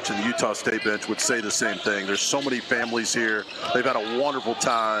 Austin bench and the Utah State bench would say the same thing. There's so many families here. They've had a wonderful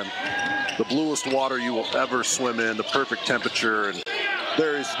time. The bluest water you will ever swim in, the perfect temperature, and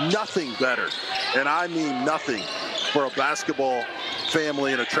there is nothing better, and I mean nothing, for a basketball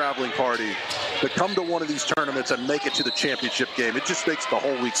family and a traveling party to come to one of these tournaments and make it to the championship game. It just makes the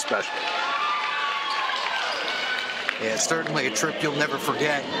whole week special. Yeah, certainly a trip you'll never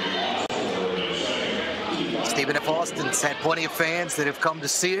forget. Stephen F. Austin's had plenty of fans that have come to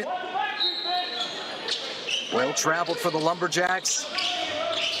see it. Well traveled for the Lumberjacks.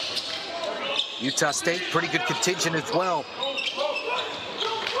 Utah State, pretty good contingent as well.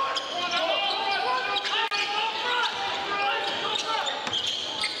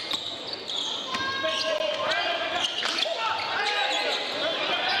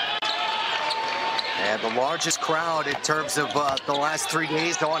 And the largest crowd in terms of the last 3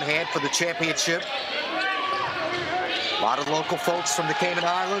 days on hand for the championship. A lot of local folks from the Cayman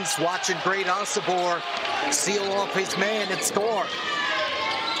Islands watching Great Osobor seal off his man and score.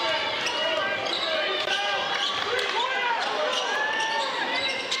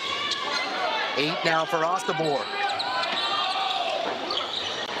 Eight now for Osobor.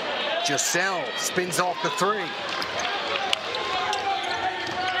 Giselle spins off the three.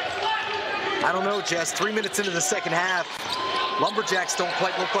 I don't know, Jess, 3 minutes into the second half, Lumberjacks don't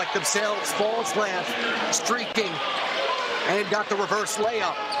quite look like themselves. Falls left, streaking, and got the reverse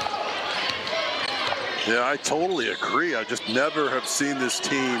layup. Yeah, I totally agree. I just never have seen this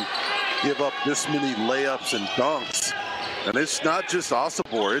team give up this many layups and dunks. And it's not just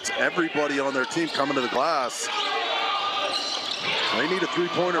Osobor, it's everybody on their team coming to the glass. They need a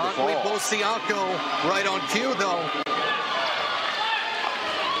three-pointer to fall. Bosiaco right on cue, though.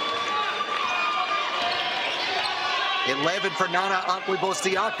 $11 for Nana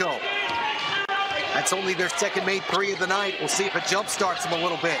Bosiaco. That's only their second made three of the night. We'll see if it jump-starts them a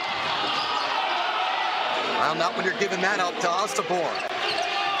little bit. Well, not when you're giving that up to Osobor.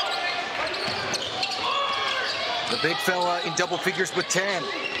 The big fella in double figures with 10.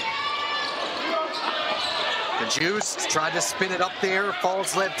 The Juice tried to spin it up there.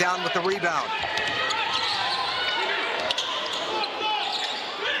 Falls left down with the rebound.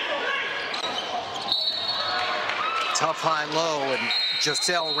 Tough high-low, and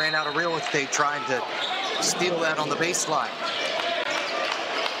Giselle ran out of real estate trying to steal that on the baseline.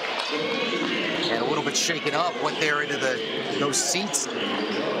 And a little bit shaken up, went there into those seats.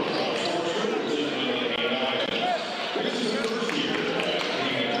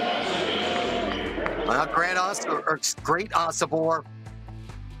 Well, Great Osobor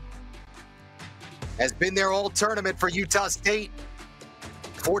has been there all tournament for Utah State.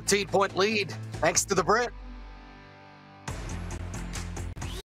 14-point lead, thanks to the Brit.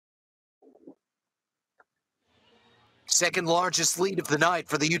 Second largest lead of the night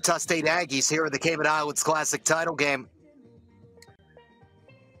for the Utah State Aggies here in the Cayman Islands Classic title game.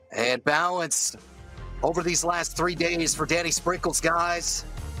 And balance over these last 3 days for Danny Sprinkle's guys.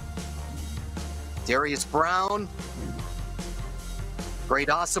 Darius Brown, Great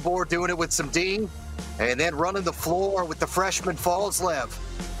Osobor doing it with some D, and then running the floor with the freshman Fallslev.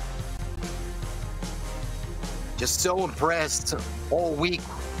 Just so impressed all week,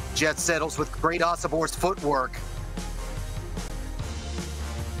 Jet settles with Great Osobor's footwork.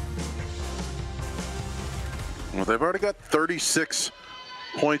 Well, they've already got 36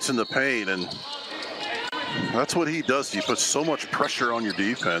 points in the paint, and that's what he does. He puts so much pressure on your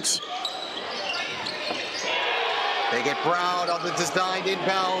defense. They get Brown on the designed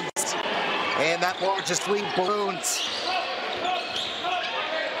inbounds, and that largest lead balloons.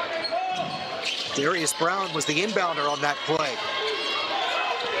 Darius Brown was the inbounder on that play.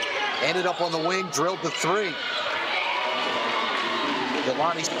 Ended up on the wing, drilled the three.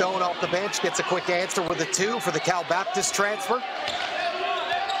 Delani Stone off the bench gets a quick answer with a 2 for the Cal Baptist transfer.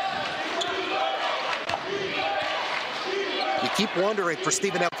 You keep wondering for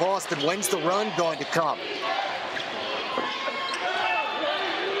Stephen F. Austin, when's the run going to come?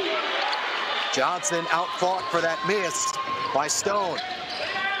 Johnson outfought for that miss by Stone.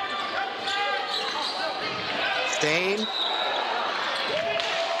 Stain.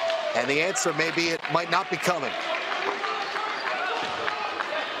 And the answer may be it might not be coming.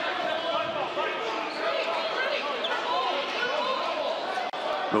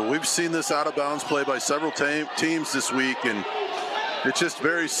 But we've seen this out-of-bounds play by several teams this week, and it's just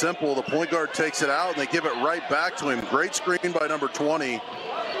very simple. The point guard takes it out, and they give it right back to him. Great screen by number 20.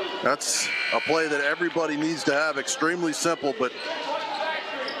 That's a play that everybody needs to have. Extremely simple, but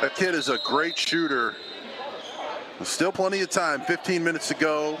that kid is a great shooter. There's still plenty of time, 15 minutes to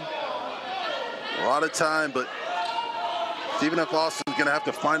go. A lot of time, but Stephen F. Austin's going to have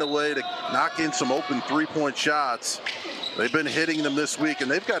to find a way to knock in some open three-point shots. They've been hitting them this week,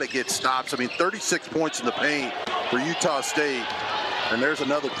 and they've got to get stops. I mean, 36 points in the paint for Utah State. And there's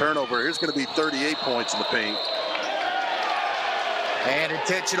another turnover. Here's going to be 38 points in the paint. And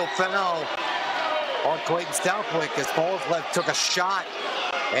intentional foul on Clayton Southwick as Fallslev took a shot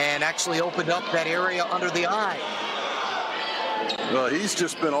and actually opened up that area under the eye. Well, he's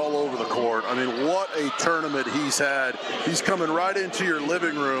just been all over the court. I mean, what a tournament he's had. He's coming right into your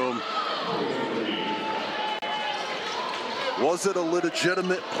living room. Was it a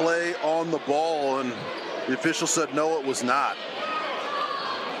legitimate play on the ball? And the official said no, it was not.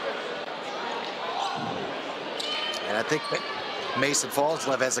 And I think Mason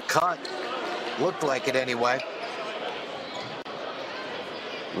Fallslev has a cut. Looked like it anyway.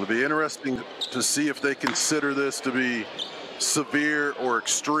 It'll be interesting to see if they consider this to be severe or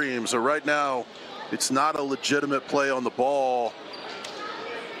extreme. So right now, it's not a legitimate play on the ball.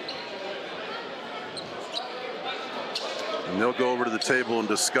 And they'll go over to the table and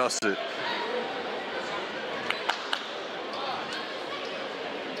discuss it.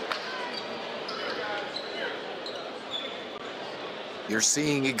 You're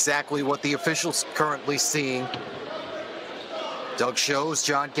seeing exactly what the officials currently seeing. Doug Shows,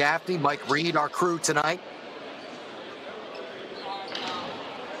 John Gaffney, Mike Reed, our crew tonight.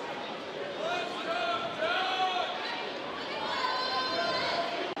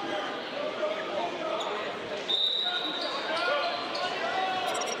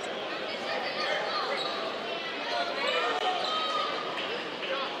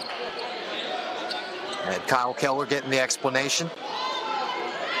 And Kyle Keller getting the explanation.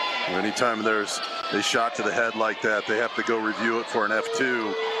 Anytime there's a shot to the head like that, they have to go review it for an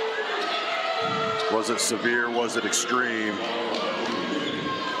F2. Was it severe? Was it extreme?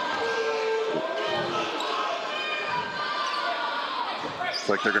 It's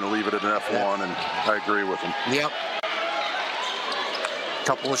like they're going to leave it at an F1, and I agree with them. Yep.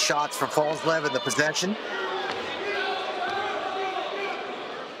 Couple of shots for Fallslev in the possession.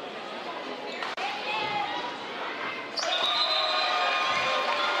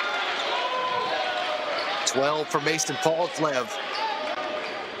 .12 for Mason Fallslev.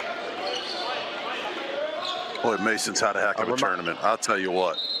 Boy, Mason's had a heck of a tournament. I'll tell you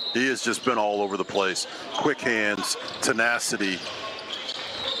what. He has just been all over the place. Quick hands, tenacity.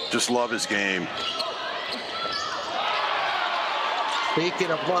 Just love his game.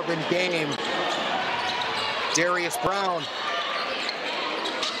 Speaking of love in game, Darius Brown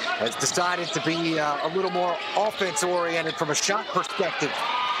has decided to be a little more offense-oriented from a shot perspective.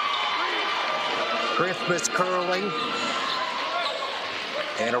 Christmas curling.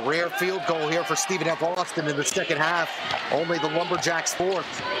 And a rare field goal here for Stephen F. Austin in the second half. Only the Lumberjacks fourth.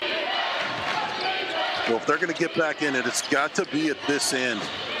 Well, if they're going to get back in it, it's got to be at this end.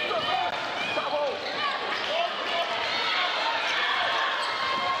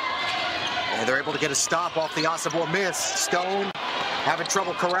 And they're able to get a stop off the Osobor miss. Stone having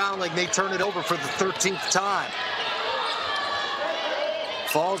trouble corralling. They turn it over for the 13th time.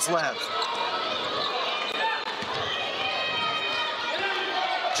 Fallslev.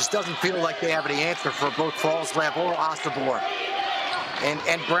 Just doesn't feel like they have any answer for both Fallslev or Osobor.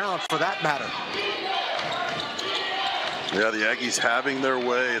 And Brown, for that matter. Yeah, the Aggies having their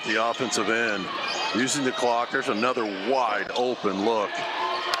way at the offensive end. Using the clock. There's another wide open look.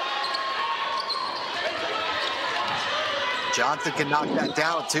 Johnson can knock that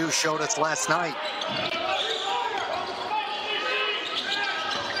down, too. Showed us last night.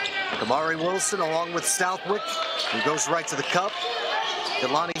 Kamari Wilson along with Southwick, who goes right to the cup.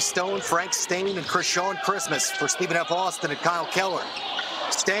 Delani Stone, Frank Stain, and Krishawn Christmas for Stephen F. Austin and Kyle Keller.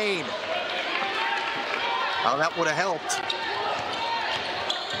 Stain. Oh, that would have helped.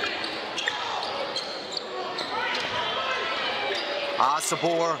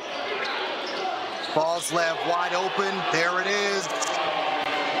 Osobor. Fallslev wide open. There it is.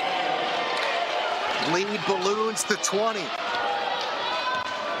 Lead balloons to 20.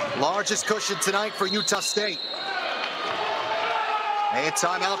 Largest cushion tonight for Utah State. And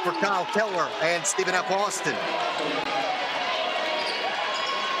timeout for Kyle Keller and Stephen F. Austin.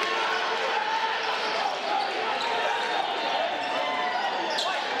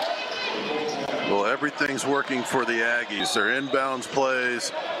 Well, everything's working for the Aggies. Their inbounds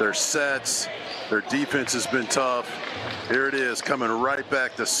plays, their sets, their defense has been tough. Here it is, coming right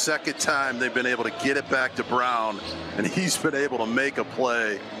back. The second time they've been able to get it back to Brown, and he's been able to make a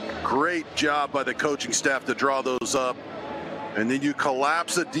play. Great job by the coaching staff to draw those up. And then you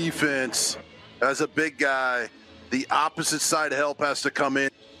collapse the defense as a big guy, the opposite side help has to come in,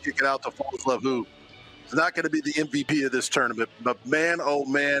 kick it out to Falslev, who is not going to be the MVP of this tournament. But man, oh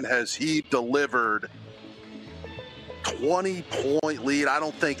man, has he delivered. 20-point lead. I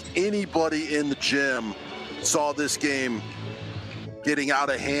don't think anybody in the gym saw this game getting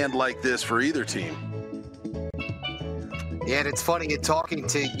out of hand like this for either team. Yeah, and it's funny, in talking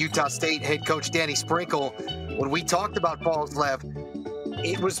to Utah State head coach Danny Sprinkle, when we talked about Falslev,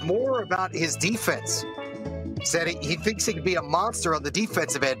 it was more about his defense. He said he thinks he could be a monster on the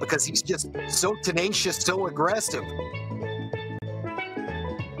defensive end because he's just so tenacious, so aggressive.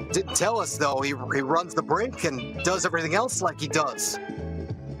 Didn't tell us, though, he runs the brink and does everything else like he does.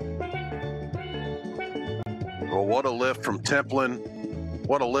 Well, what a lift from Templin.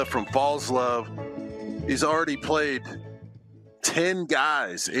 What a lift from Falslev. He's already played 10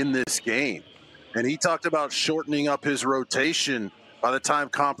 guys in this game. And he talked about shortening up his rotation by the time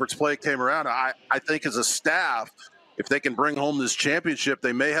conference play came around. I think as a staff, if they can bring home this championship,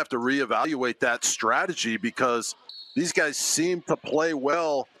 they may have to reevaluate that strategy, because these guys seem to play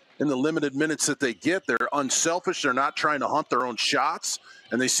well in the limited minutes that they get. They're unselfish. They're not trying to hunt their own shots,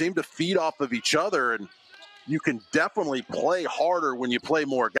 and they seem to feed off of each other. And you can definitely play harder when you play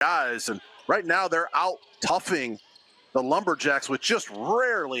more guys. And right now they're out toughing the Lumberjacks, which just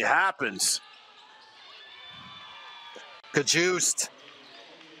rarely happens. Kajust.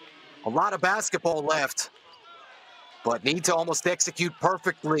 A lot of basketball left, but need to almost execute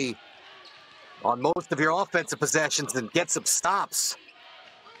perfectly on most of your offensive possessions and get some stops.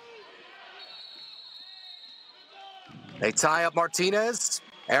 They tie up Martinez,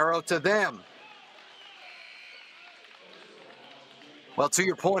 arrow to them. Well, to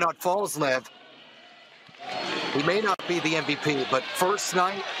your point on Falslev, he may not be the MVP, but first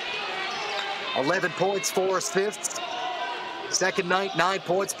night, 11 points, 4 assists. Second night, 9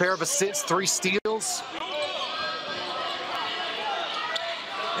 points, pair of assists, 3 steals.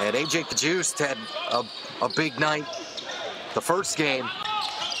 And AJ Kajust had a big night the first game.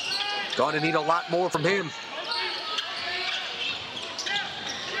 Going to need a lot more from him.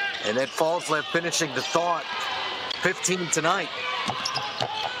 And then Falslev finishing the thought, 15 tonight.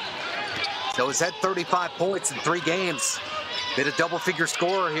 So he's had 35 points in 3 games. Been a double-figure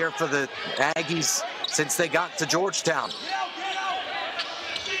scorer here for the Aggies since they got to Georgetown.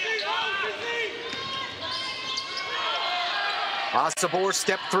 Osobor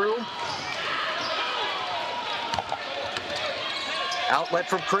stepped through. Outlet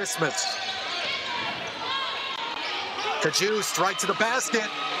from Christmas. Kajust right to the basket.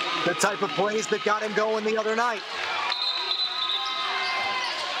 The type of plays that got him going the other night.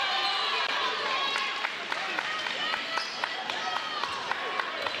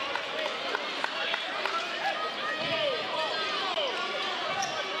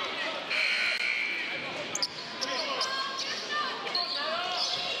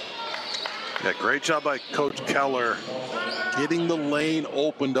 Yeah, great job by Coach Keller getting the lane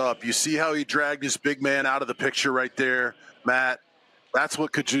opened up. You see how he dragged his big man out of the picture right there, Matt? That's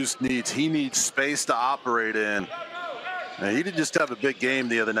what Kajust needs. He needs space to operate in. Now, he didn't just have a big game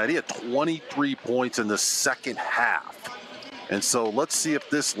the other night. He had 23 points in the second half. And so let's see if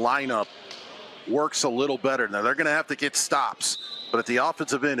this lineup works a little better. Now, they're going to have to get stops. But at the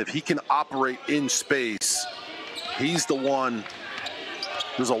offensive end, if he can operate in space, he's the one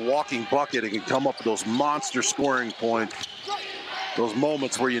who's a walking bucket and can come up with those monster scoring points, those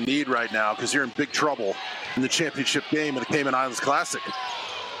moments where you need right now, because you're in big trouble in the championship game of the Cayman Islands Classic.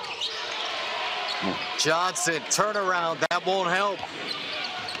 Johnson, turnaround, that won't help.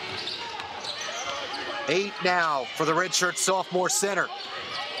 8 now for the redshirt sophomore center.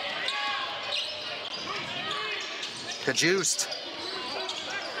 Kajust.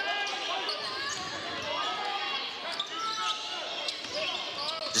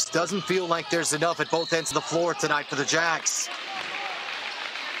 Just doesn't feel like there's enough at both ends of the floor tonight for the Jacks.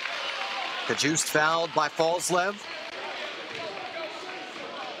 Kajust fouled by Falslev.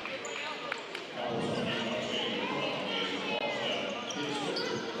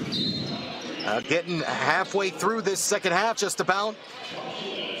 Getting halfway through this second half just about.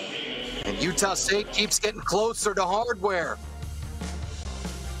 And Utah State keeps getting closer to hardware.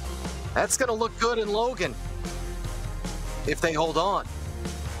 That's going to look good in Logan if they hold on.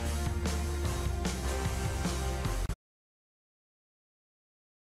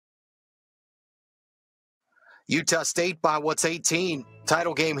 Utah State by what's 18.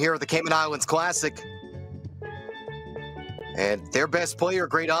 Title game here at the Cayman Islands Classic. And their best player,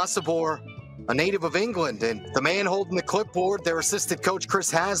 Great Osobor, a native of England. And the man holding the clipboard, their assistant coach, Chris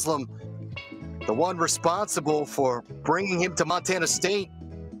Haslam, the one responsible for bringing him to Montana State.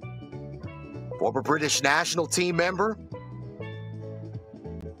 former British national team member,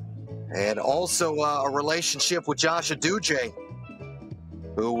 and also a relationship with Josh Aduje,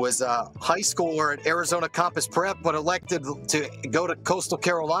 who was a high schooler at Arizona Campus Prep, but elected to go to Coastal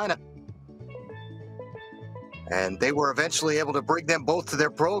Carolina. And they were eventually able to bring them both to their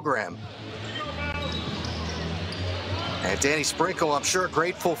program. And Danny Sprinkle, I'm sure,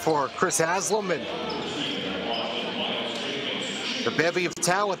 grateful for Chris Haslam and the bevy of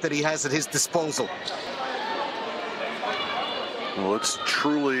talent that he has at his disposal. Well, it's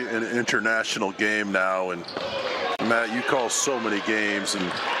truly an international game now, and Matt, you call so many games, and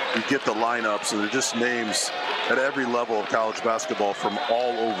you get the lineups, and they're just names at every level of college basketball from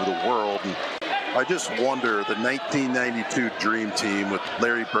all over the world. And I just wonder, the 1992 Dream Team with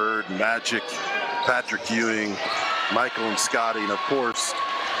Larry Bird, Magic, Patrick Ewing, Michael and Scotty, and of course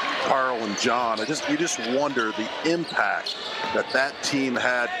Carl and John. You just wonder the impact that team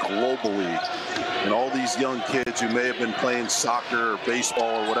had globally, and all these young kids who may have been playing soccer or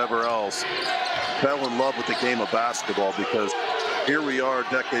baseball or whatever else fell in love with the game of basketball, because here we are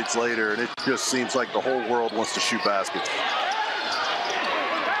decades later, and it just seems like the whole world wants to shoot baskets.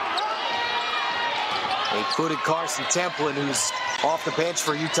 Including Carson Templin, who's off the bench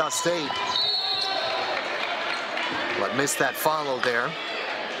for Utah State, but missed that follow there.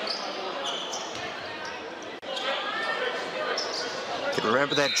 Can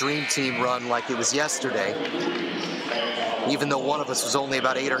remember that Dream Team run like it was yesterday, even though one of us was only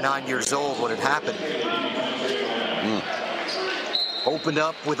about 8 or 9 years old when it happened. Opened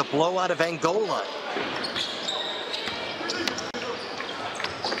up with a blowout of Angola.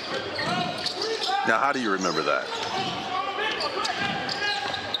 Now, how do you remember that?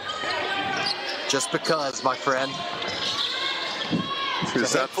 Just because, my friend.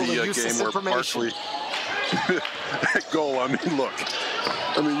 Is that the game where Barkley goal? I mean, look.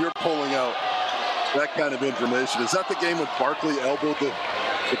 I mean, you're pulling out that kind of information. Is that the game when Barkley elbowed the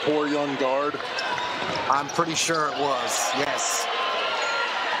poor young guard? I'm pretty sure it was, yes.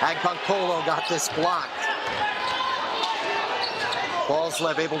 Agbankolo got this blocked.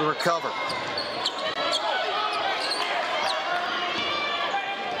 Balslev able to recover.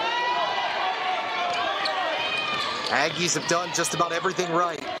 Aggies have done just about everything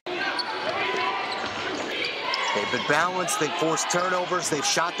right. They've been balanced, they've forced turnovers, they've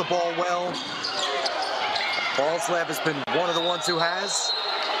shot the ball well. Balslev has been one of the ones who has.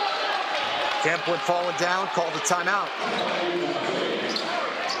 Templin falling down, called a timeout.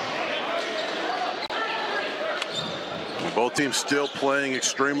 Both teams still playing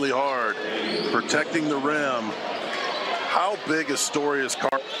extremely hard, protecting the rim. How big a story is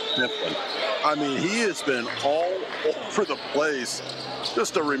Carson Templin? I mean, he has been all over the place.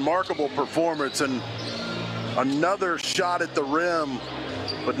 Just a remarkable performance, and another shot at the rim,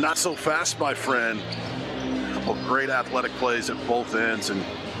 but not so fast, my friend. A couple great athletic plays at both ends, and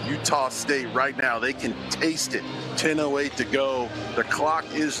Utah State right now, they can taste it. 10:08 to go. The clock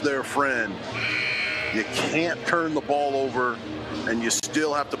is their friend. You can't turn the ball over, and you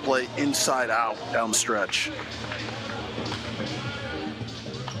still have to play inside out down the stretch.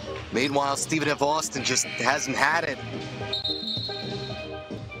 Meanwhile, Stephen F. Austin just hasn't had it.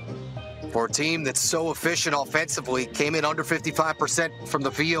 For a team that's so efficient offensively, came in under 55% from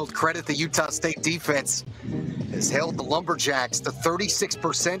the field. Credit the Utah State defense. Has held the Lumberjacks to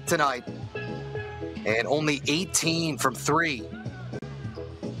 36% tonight, and only 18 from three.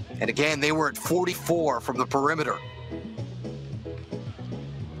 And again, they were at 44 from the perimeter.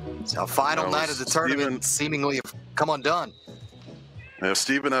 So final night of the tournament seemingly have come undone. If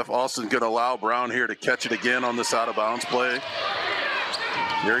Stephen F. Austin could allow Brown here to catch it again on this out-of-bounds play.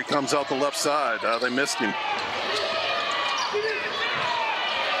 Here he comes out the left side. They missed him.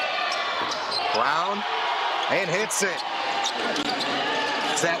 Brown, and hits it.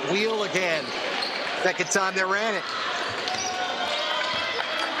 It's that wheel again. Second time they ran it.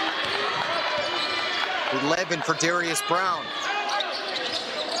 11 for Darius Brown.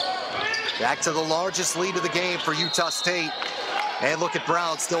 Back to the largest lead of the game for Utah State. And look at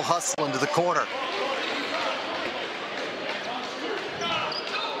Brown still hustling to the corner.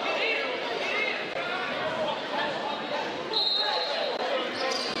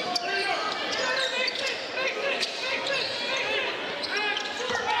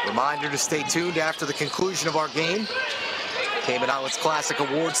 Reminder to stay tuned after the conclusion of our game. Cayman Islands Classic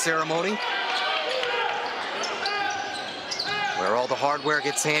Awards Ceremony, where all the hardware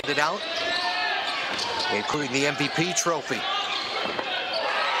gets handed out, including the MVP trophy.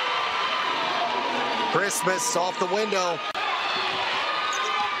 Christmas off the window.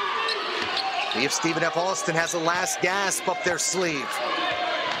 See if Stephen F. Austin has a last gasp up their sleeve.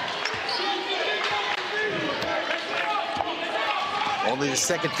 Only the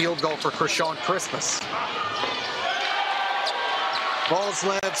second field goal for Krishan Christmas.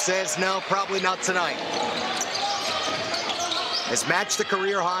 Fallslev says no, probably not tonight. Has matched the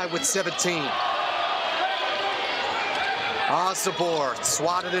career high with 17. Osabor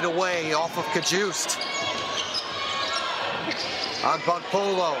swatted it away off of Kajust.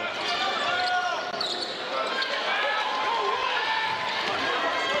 Agbanpolo.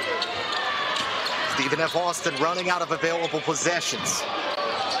 Stephen F. Austin running out of available possessions.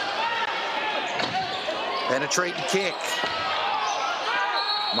 Penetrating kick.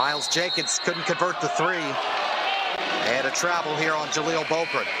 Miles Jenkins couldn't convert the three. And a travel here on Jaleel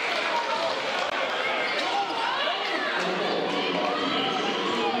Beaupre.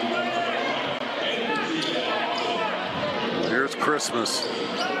 Here's Christmas.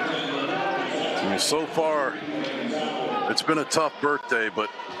 I mean, so far, it's been a tough birthday, but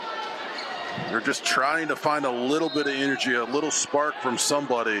they're just trying to find a little bit of energy, a little spark from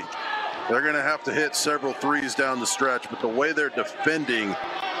somebody. They're going to have to hit several threes down the stretch, but the way they're defending,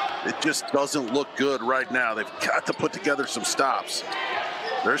 it just doesn't look good right now. They've got to put together some stops.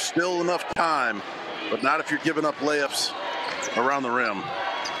 There's still enough time, but not if you're giving up layups around the rim.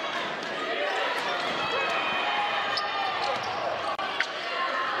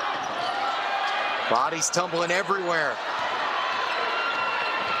 Bodies tumbling everywhere.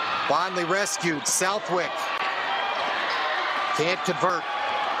 Finally rescued. Southwick can't convert.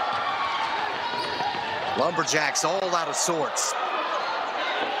 Lumberjacks all out of sorts.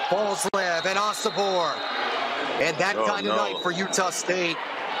 Fallslev and Osabor. And that kind of night for Utah State.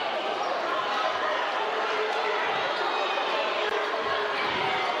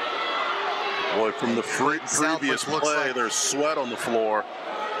 Boy, from the previous play, there's sweat on the floor.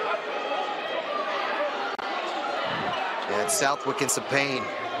 And Southwick in some pain.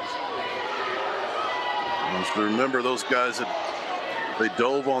 Just remember those guys they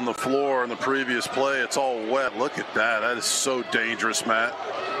dove on the floor in the previous play. It's all wet. Look at that. That is so dangerous, Matt.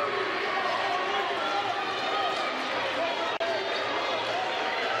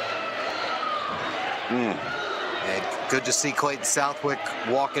 And good to see Clayton Southwick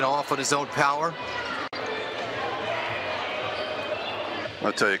walking off on his own power.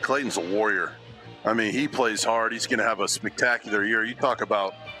 I tell you, Clayton's a warrior. I mean, he plays hard. He's going to have a spectacular year. You talk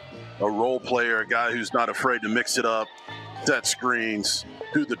about a role player, a guy who's not afraid to mix it up, set screens,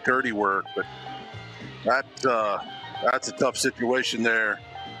 do the dirty work. But that's a tough situation there.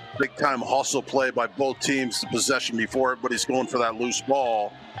 Big time hustle play by both teams. The possession before everybody's going for that loose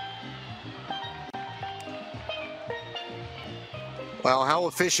ball. Well, how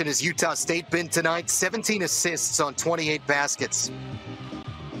efficient has Utah State been tonight? 17 assists on 28 baskets.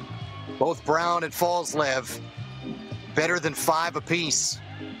 Both Brown and Fallslev better than 5 apiece.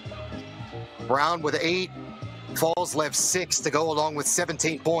 Brown with 8, Fallslev 6 to go along with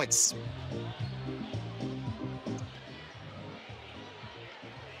 17 points.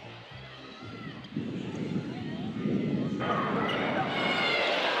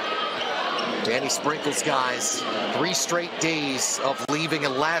 Danny Sprinkle's guys, 3 straight days of leaving a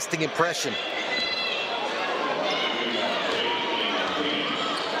lasting impression.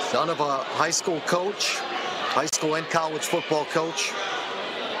 Son of a high school coach, high school and college football coach.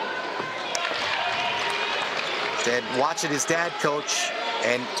 Said watching his dad coach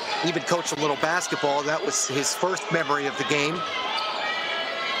and even coach a little basketball, that was his first memory of the game.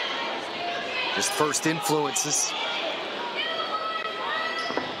 His first influences.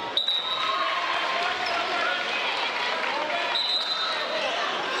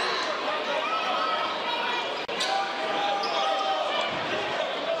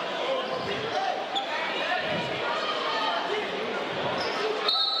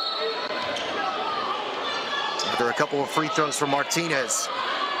 A couple of free throws from Martinez.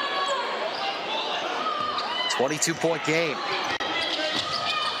 22-point game.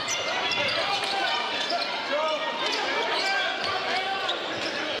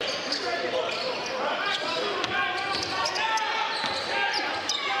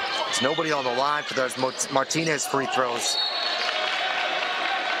 There's nobody on the line for those Martinez free throws.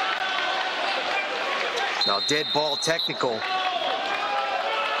 Now dead ball technical.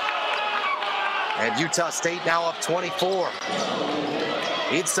 And Utah State now up 24.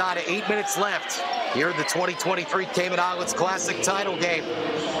 Inside of 8 minutes left here in the 2023 Cayman Islands Classic title game.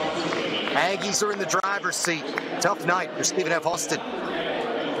 Aggies are in the driver's seat. Tough night for Stephen F. Austin.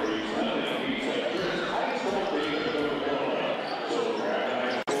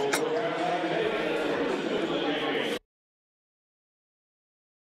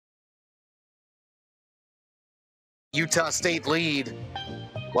 Utah State lead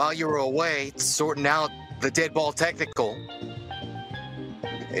while you were away, sorting out the dead ball technical.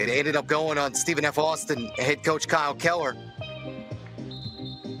 It ended up going on Stephen F. Austin, head coach Kyle Keller.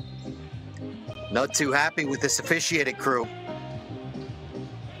 Not too happy with this officiating crew.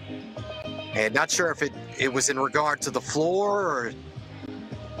 And not sure if it was in regard to the floor or...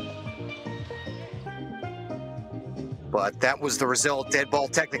 But that was the result. Dead ball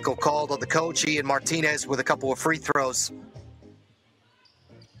technical called on the coach, Ian Martinez, with a couple of free throws.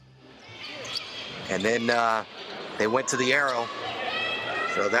 And then they went to the arrow.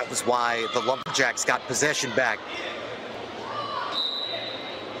 So that was why the Lumberjacks got possession back.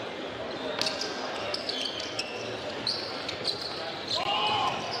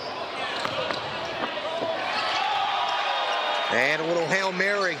 And a little Hail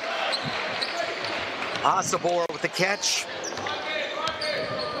Mary. Asabor with the catch.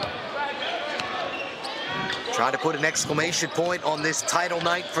 Trying to put an exclamation point on this title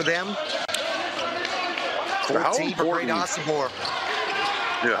night for them. 14 for great Asabor.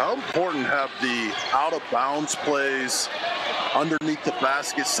 Yeah, how important have the out-of-bounds plays underneath the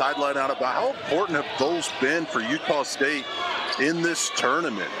basket, sideline out of bounds? How important have those been for Utah State in this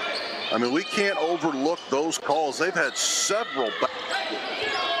tournament? I mean, we can't overlook those calls. They've had several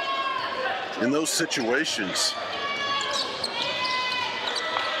in those situations.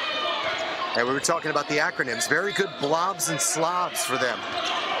 And we were talking about the acronyms. Very good blobs and slobs for them.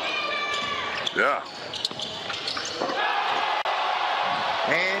 Yeah.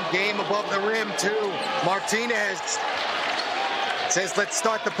 And game above the rim, too. Martinez says, let's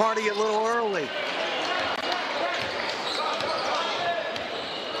start the party a little early.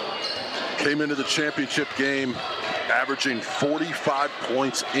 Came into the championship game averaging 45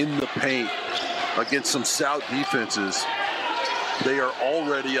 points in the paint against some stout defenses. They are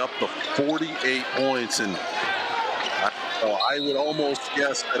already up to 48 points, and I would almost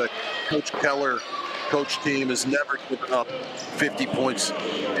guess that a Coach Keller coach team has never given up 50 points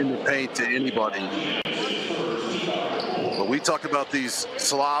in the paint to anybody. But we talk about these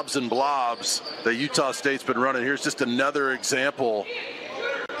slobs and blobs that Utah State's been running. Here's just another example.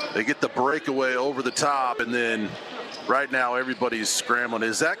 They get the breakaway over the top, and then right now everybody's scrambling.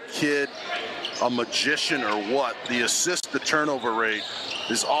 Is that kid a magician or what? The assist to turnover rate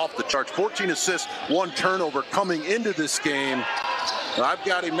is off the charts. 14 assists, 1 turnover coming into this game. And I've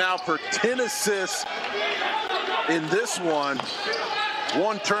got him now for 10 assists in this one,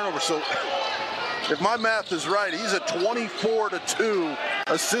 1 turnover. So if my math is right, he's a 24-2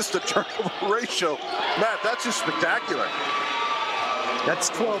 assist to turnover ratio. Matt, that's just spectacular. That's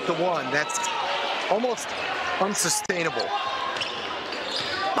 12-1. That's almost unsustainable.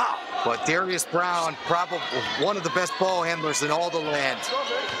 Wow. But Darius Brown, probably one of the best ball handlers in all the land.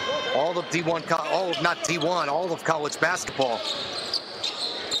 All of D1, not D1, all of college basketball.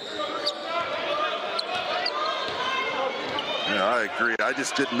 Yeah, I agree. I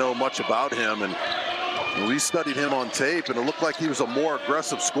just didn't know much about him, and we studied him on tape, and it looked like he was a more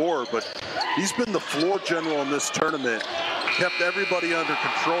aggressive scorer, but he's been the floor general in this tournament, kept everybody under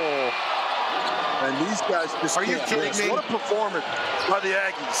control, and these guys just Are you kidding miss. me? What a performance by the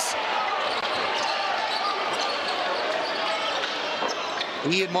Aggies.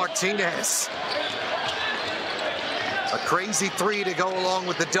 Ian Martinez. A crazy 3 to go along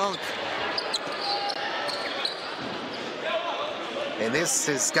with the dunk. And this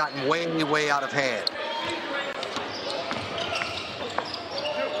has gotten way, way out of hand.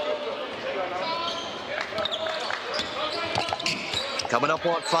 Coming up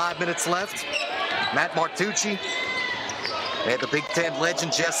on 5 minutes left, Matt Martucci and the Big Ten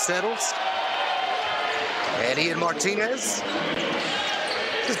legend Jess Settles and Ian Martinez.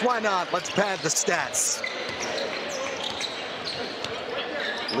 Just why not? Let's pad the stats.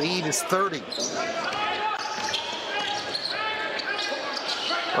 Lead is 30.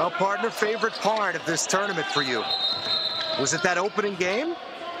 Well, partner, favorite part of this tournament for you? Was it that opening game?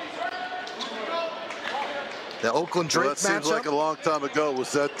 The Oakland-Drake matchup? That seems like a long time ago.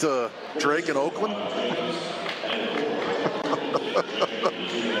 Was that Drake in Oakland?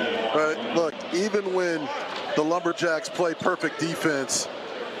 Right, look, even when the Lumberjacks play perfect defense,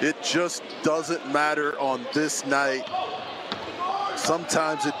 it just doesn't matter on this night.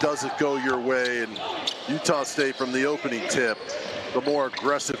 Sometimes it doesn't go your way, and Utah State from the opening tip, the more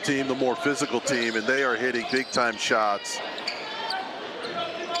aggressive team, the more physical team, and they are hitting big-time shots.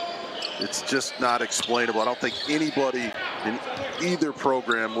 It's just not explainable. I don't think anybody in either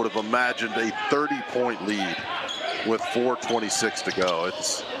program would have imagined a 30-point lead with 4:26 to go.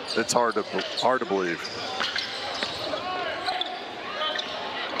 It's hard to believe.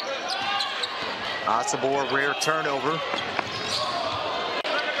 Asabor, rare turnover.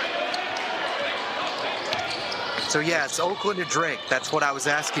 So yes, Oakland or Drake, that's what I was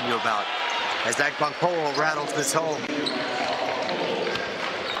asking you about. As that Agbankolo rattles this home.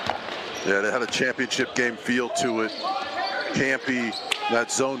 Yeah, they had a championship game feel to it. Campy,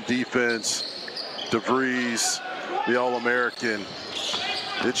 that zone defense, DeVries, the All-American.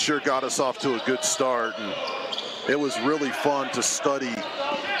 It sure got us off to a good start, and it was really fun to study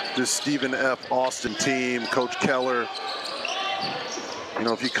this Stephen F. Austin team, Coach Keller. You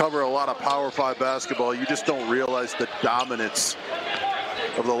know, if you cover a lot of Power 5 basketball, you just don't realize the dominance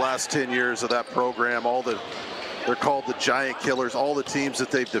of the last 10 years of that program. They're called the Giant Killers, all the teams that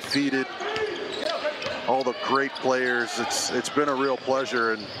they've defeated, all the great players. It's been a real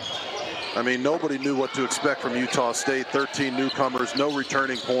pleasure. And I mean, nobody knew what to expect from Utah State. 13 newcomers, no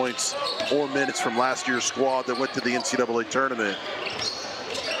returning points or minutes from last year's squad that went to the NCAA tournament.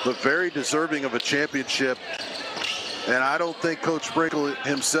 But very deserving of a championship. And I don't think Coach Sprinkle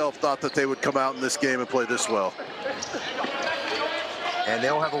himself thought that they would come out in this game and play this well. And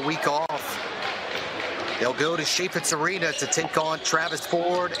they'll have a week off. They'll go to Chaifetz Arena to take on Travis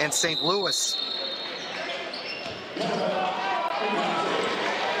Ford and St. Louis.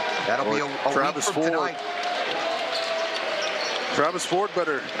 That'll be a Travis week from tonight. Travis Ford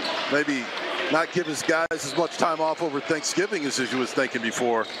better maybe not give his guys as much time off over Thanksgiving as he was thinking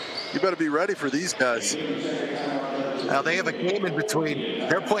before. You better be ready for these guys. Now they have a game in between.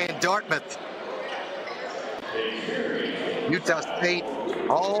 They're playing Dartmouth. Utah State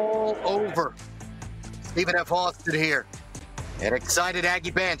all over. Stephen F. Austin here. An excited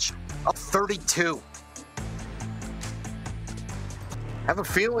Aggie bench, up 32. Have a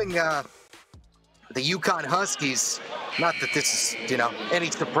feeling the UConn Huskies, not that this is,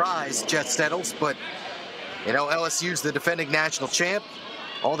 any surprise, Jet settles, but, LSU's the defending national champ.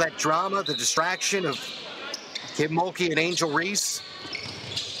 All that drama, the distraction of Kim Mulkey and Angel Reese,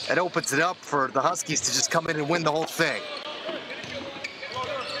 that opens it up for the Huskies to just come in and win the whole thing.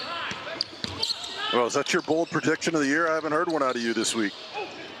 Well, is that your bold prediction of the year? I haven't heard one out of you this week.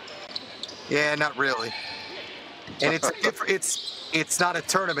 Yeah, not really. And it's not a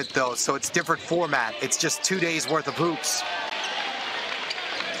tournament though, so it's different format. It's just 2 days worth of hoops.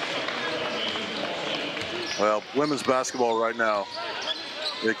 Well, women's basketball right now,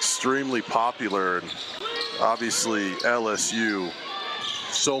 extremely popular, and obviously LSU.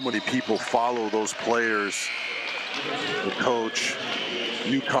 So many people follow those players, the coach,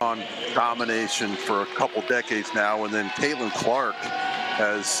 UConn domination for a couple decades now, and then Caitlin Clark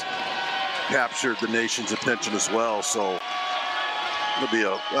has captured the nation's attention as well. So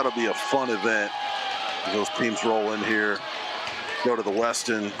that'll be a fun event. Those teams roll in here, go to the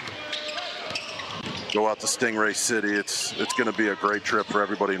Westin, go out to Stingray City. It's going to be a great trip for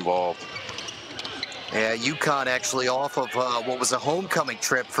everybody involved. Yeah, UConn actually off of what was a homecoming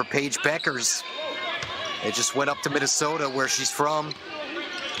trip for Paige Beckers. They just went up to Minnesota, where she's from,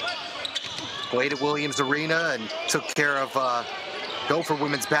 played at Williams Arena, and took care of Gopher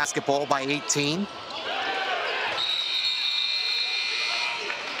women's basketball by 18.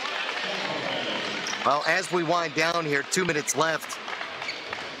 Well, as we wind down here, 2 minutes left.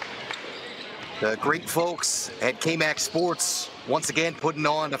 The great folks at KMAX Sports once again putting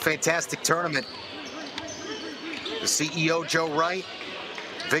on a fantastic tournament. The CEO, Joe Wright,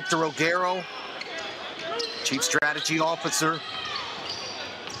 Victor O'Garo, Chief Strategy Officer,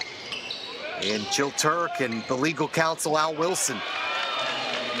 and Jill Turk, and the legal counsel, Al Wilson.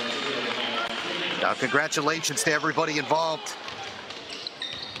 Now, congratulations to everybody involved.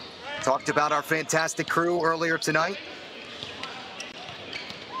 Talked about our fantastic crew earlier tonight.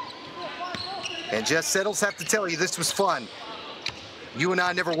 And Jess Settles, have to tell you, this was fun. You and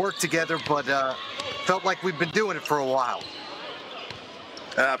I never worked together, but felt like we've been doing it for a while.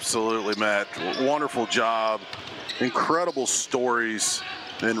 Absolutely, Matt. Wonderful job. Incredible stories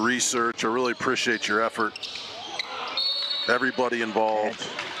and research. I really appreciate your effort. Everybody involved.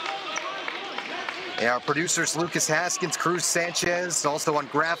 Yeah, our producers, Lucas Haskins, Cruz Sanchez, also on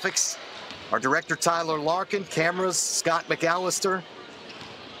graphics. Our director, Tyler Larkin. Cameras, Scott McAllister.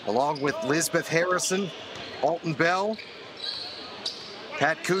 Along with Lisbeth Harrison, Alton Bell,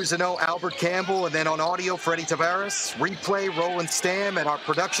 Pat Cousineau, Albert Campbell, and then on audio, Freddie Tavares. Replay, Roland Stam, and our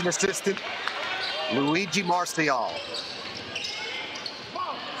production assistant, Luigi Marcial.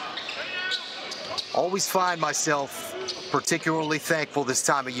 Always find myself particularly thankful this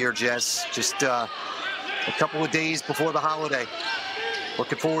time of year, Jess. Just a couple of days before the holiday.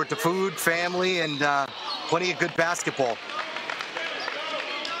 Looking forward to food, family, and plenty of good basketball.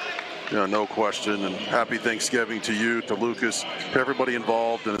 Yeah, no question. And happy Thanksgiving to you, to Lucas, to everybody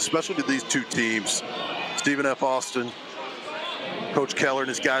involved, and especially to these two teams, Stephen F. Austin, Coach Keller and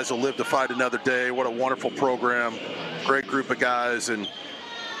his guys will live to fight another day. What a wonderful program. Great group of guys. And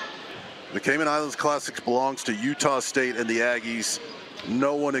the Cayman Islands Classics belongs to Utah State and the Aggies.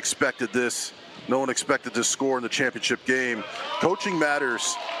 No one expected this. No one expected this score in the championship game. Coaching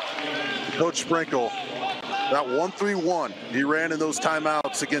matters. Coach Sprinkle, that 1-3-1 he ran in those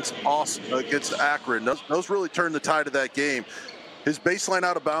timeouts against Akron. Those really turned the tide of that game. His baseline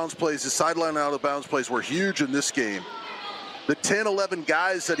out of bounds plays, his sideline out of bounds plays were huge in this game. The 10, 11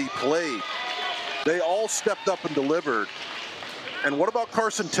 guys that he played, they all stepped up and delivered. And what about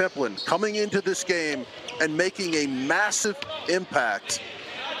Carson Templin coming into this game and making a massive impact?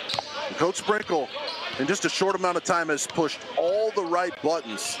 Coach Sprinkle, in just a short amount of time, has pushed all the right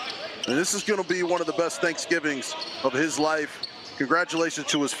buttons. And this is going to be one of the best Thanksgivings of his life. Congratulations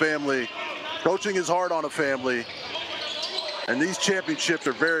to his family. Coaching is hard on a family. And these championships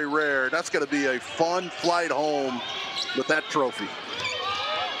are very rare. That's going to be a fun flight home with that trophy.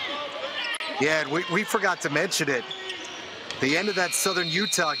 Yeah, and we forgot to mention it. The end of that Southern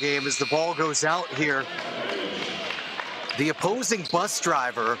Utah game, as the ball goes out here, the opposing bus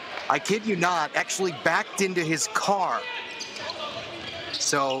driver, I kid you not, actually backed into his car.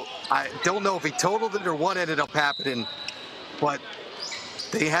 So I don't know if he totaled it or what ended up happening, but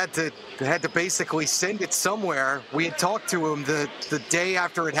they had to basically send it somewhere. We had talked to him the day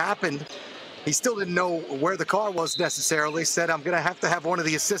after it happened. He still didn't know where the car was necessarily. Said, I'm going to have one of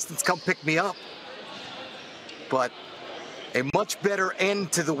the assistants come pick me up. But a much better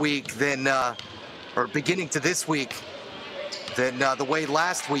end to the week than, or beginning to this week, than the way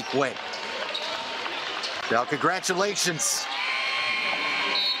last week went. Now, congratulations,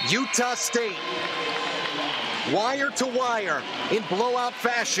 Utah State, wire to wire in blowout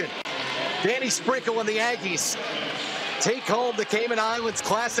fashion. Danny Sprinkle and the Aggies take home the Cayman Islands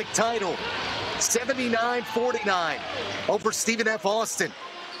Classic title, 79-49 over Stephen F. Austin.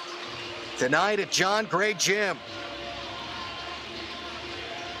 Tonight at John Gray Gym.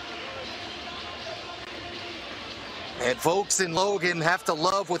 And folks in Logan have to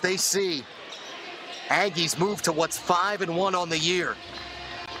love what they see. Aggies move to what's 5-1 on the year.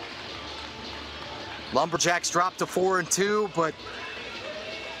 Lumberjacks dropped to 4-2, but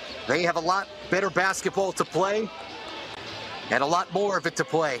they have a lot better basketball to play and a lot more of it to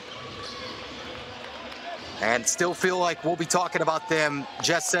play. And still feel like we'll be talking about them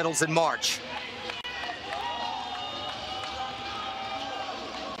just settles in March.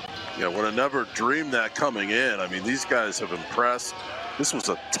 Yeah, would have never dreamed that coming in. I mean, these guys have impressed. This was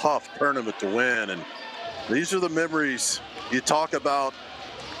a tough tournament to win, and these are the memories you talk about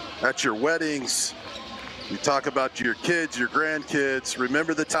at your weddings. You talk about your kids, your grandkids.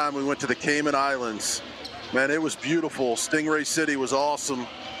 Remember the time we went to the Cayman Islands. Man, it was beautiful. Stingray City was awesome.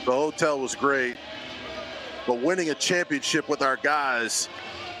 The hotel was great. But winning a championship with our guys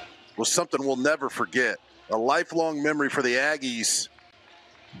was something we'll never forget. A lifelong memory for the Aggies.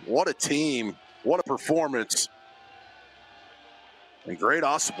 What a team. What a performance. And great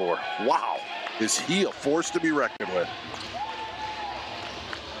Osibor. Wow. Is he a force to be reckoned with?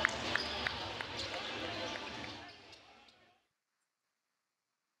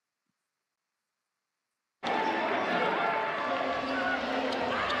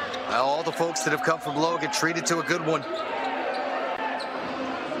 All the folks that have come from Logan treated to a good one.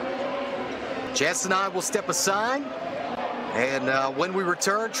 Jess and I will step aside. And when we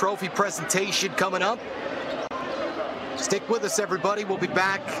return, trophy presentation coming up. Stick with us, everybody. We'll be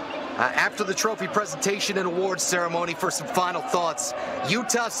back after the trophy presentation and awards ceremony for some final thoughts.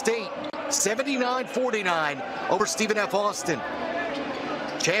 Utah State, 79-49 over Stephen F. Austin.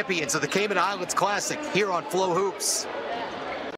 Champions of the Cayman Islands Classic here on Flow Hoops.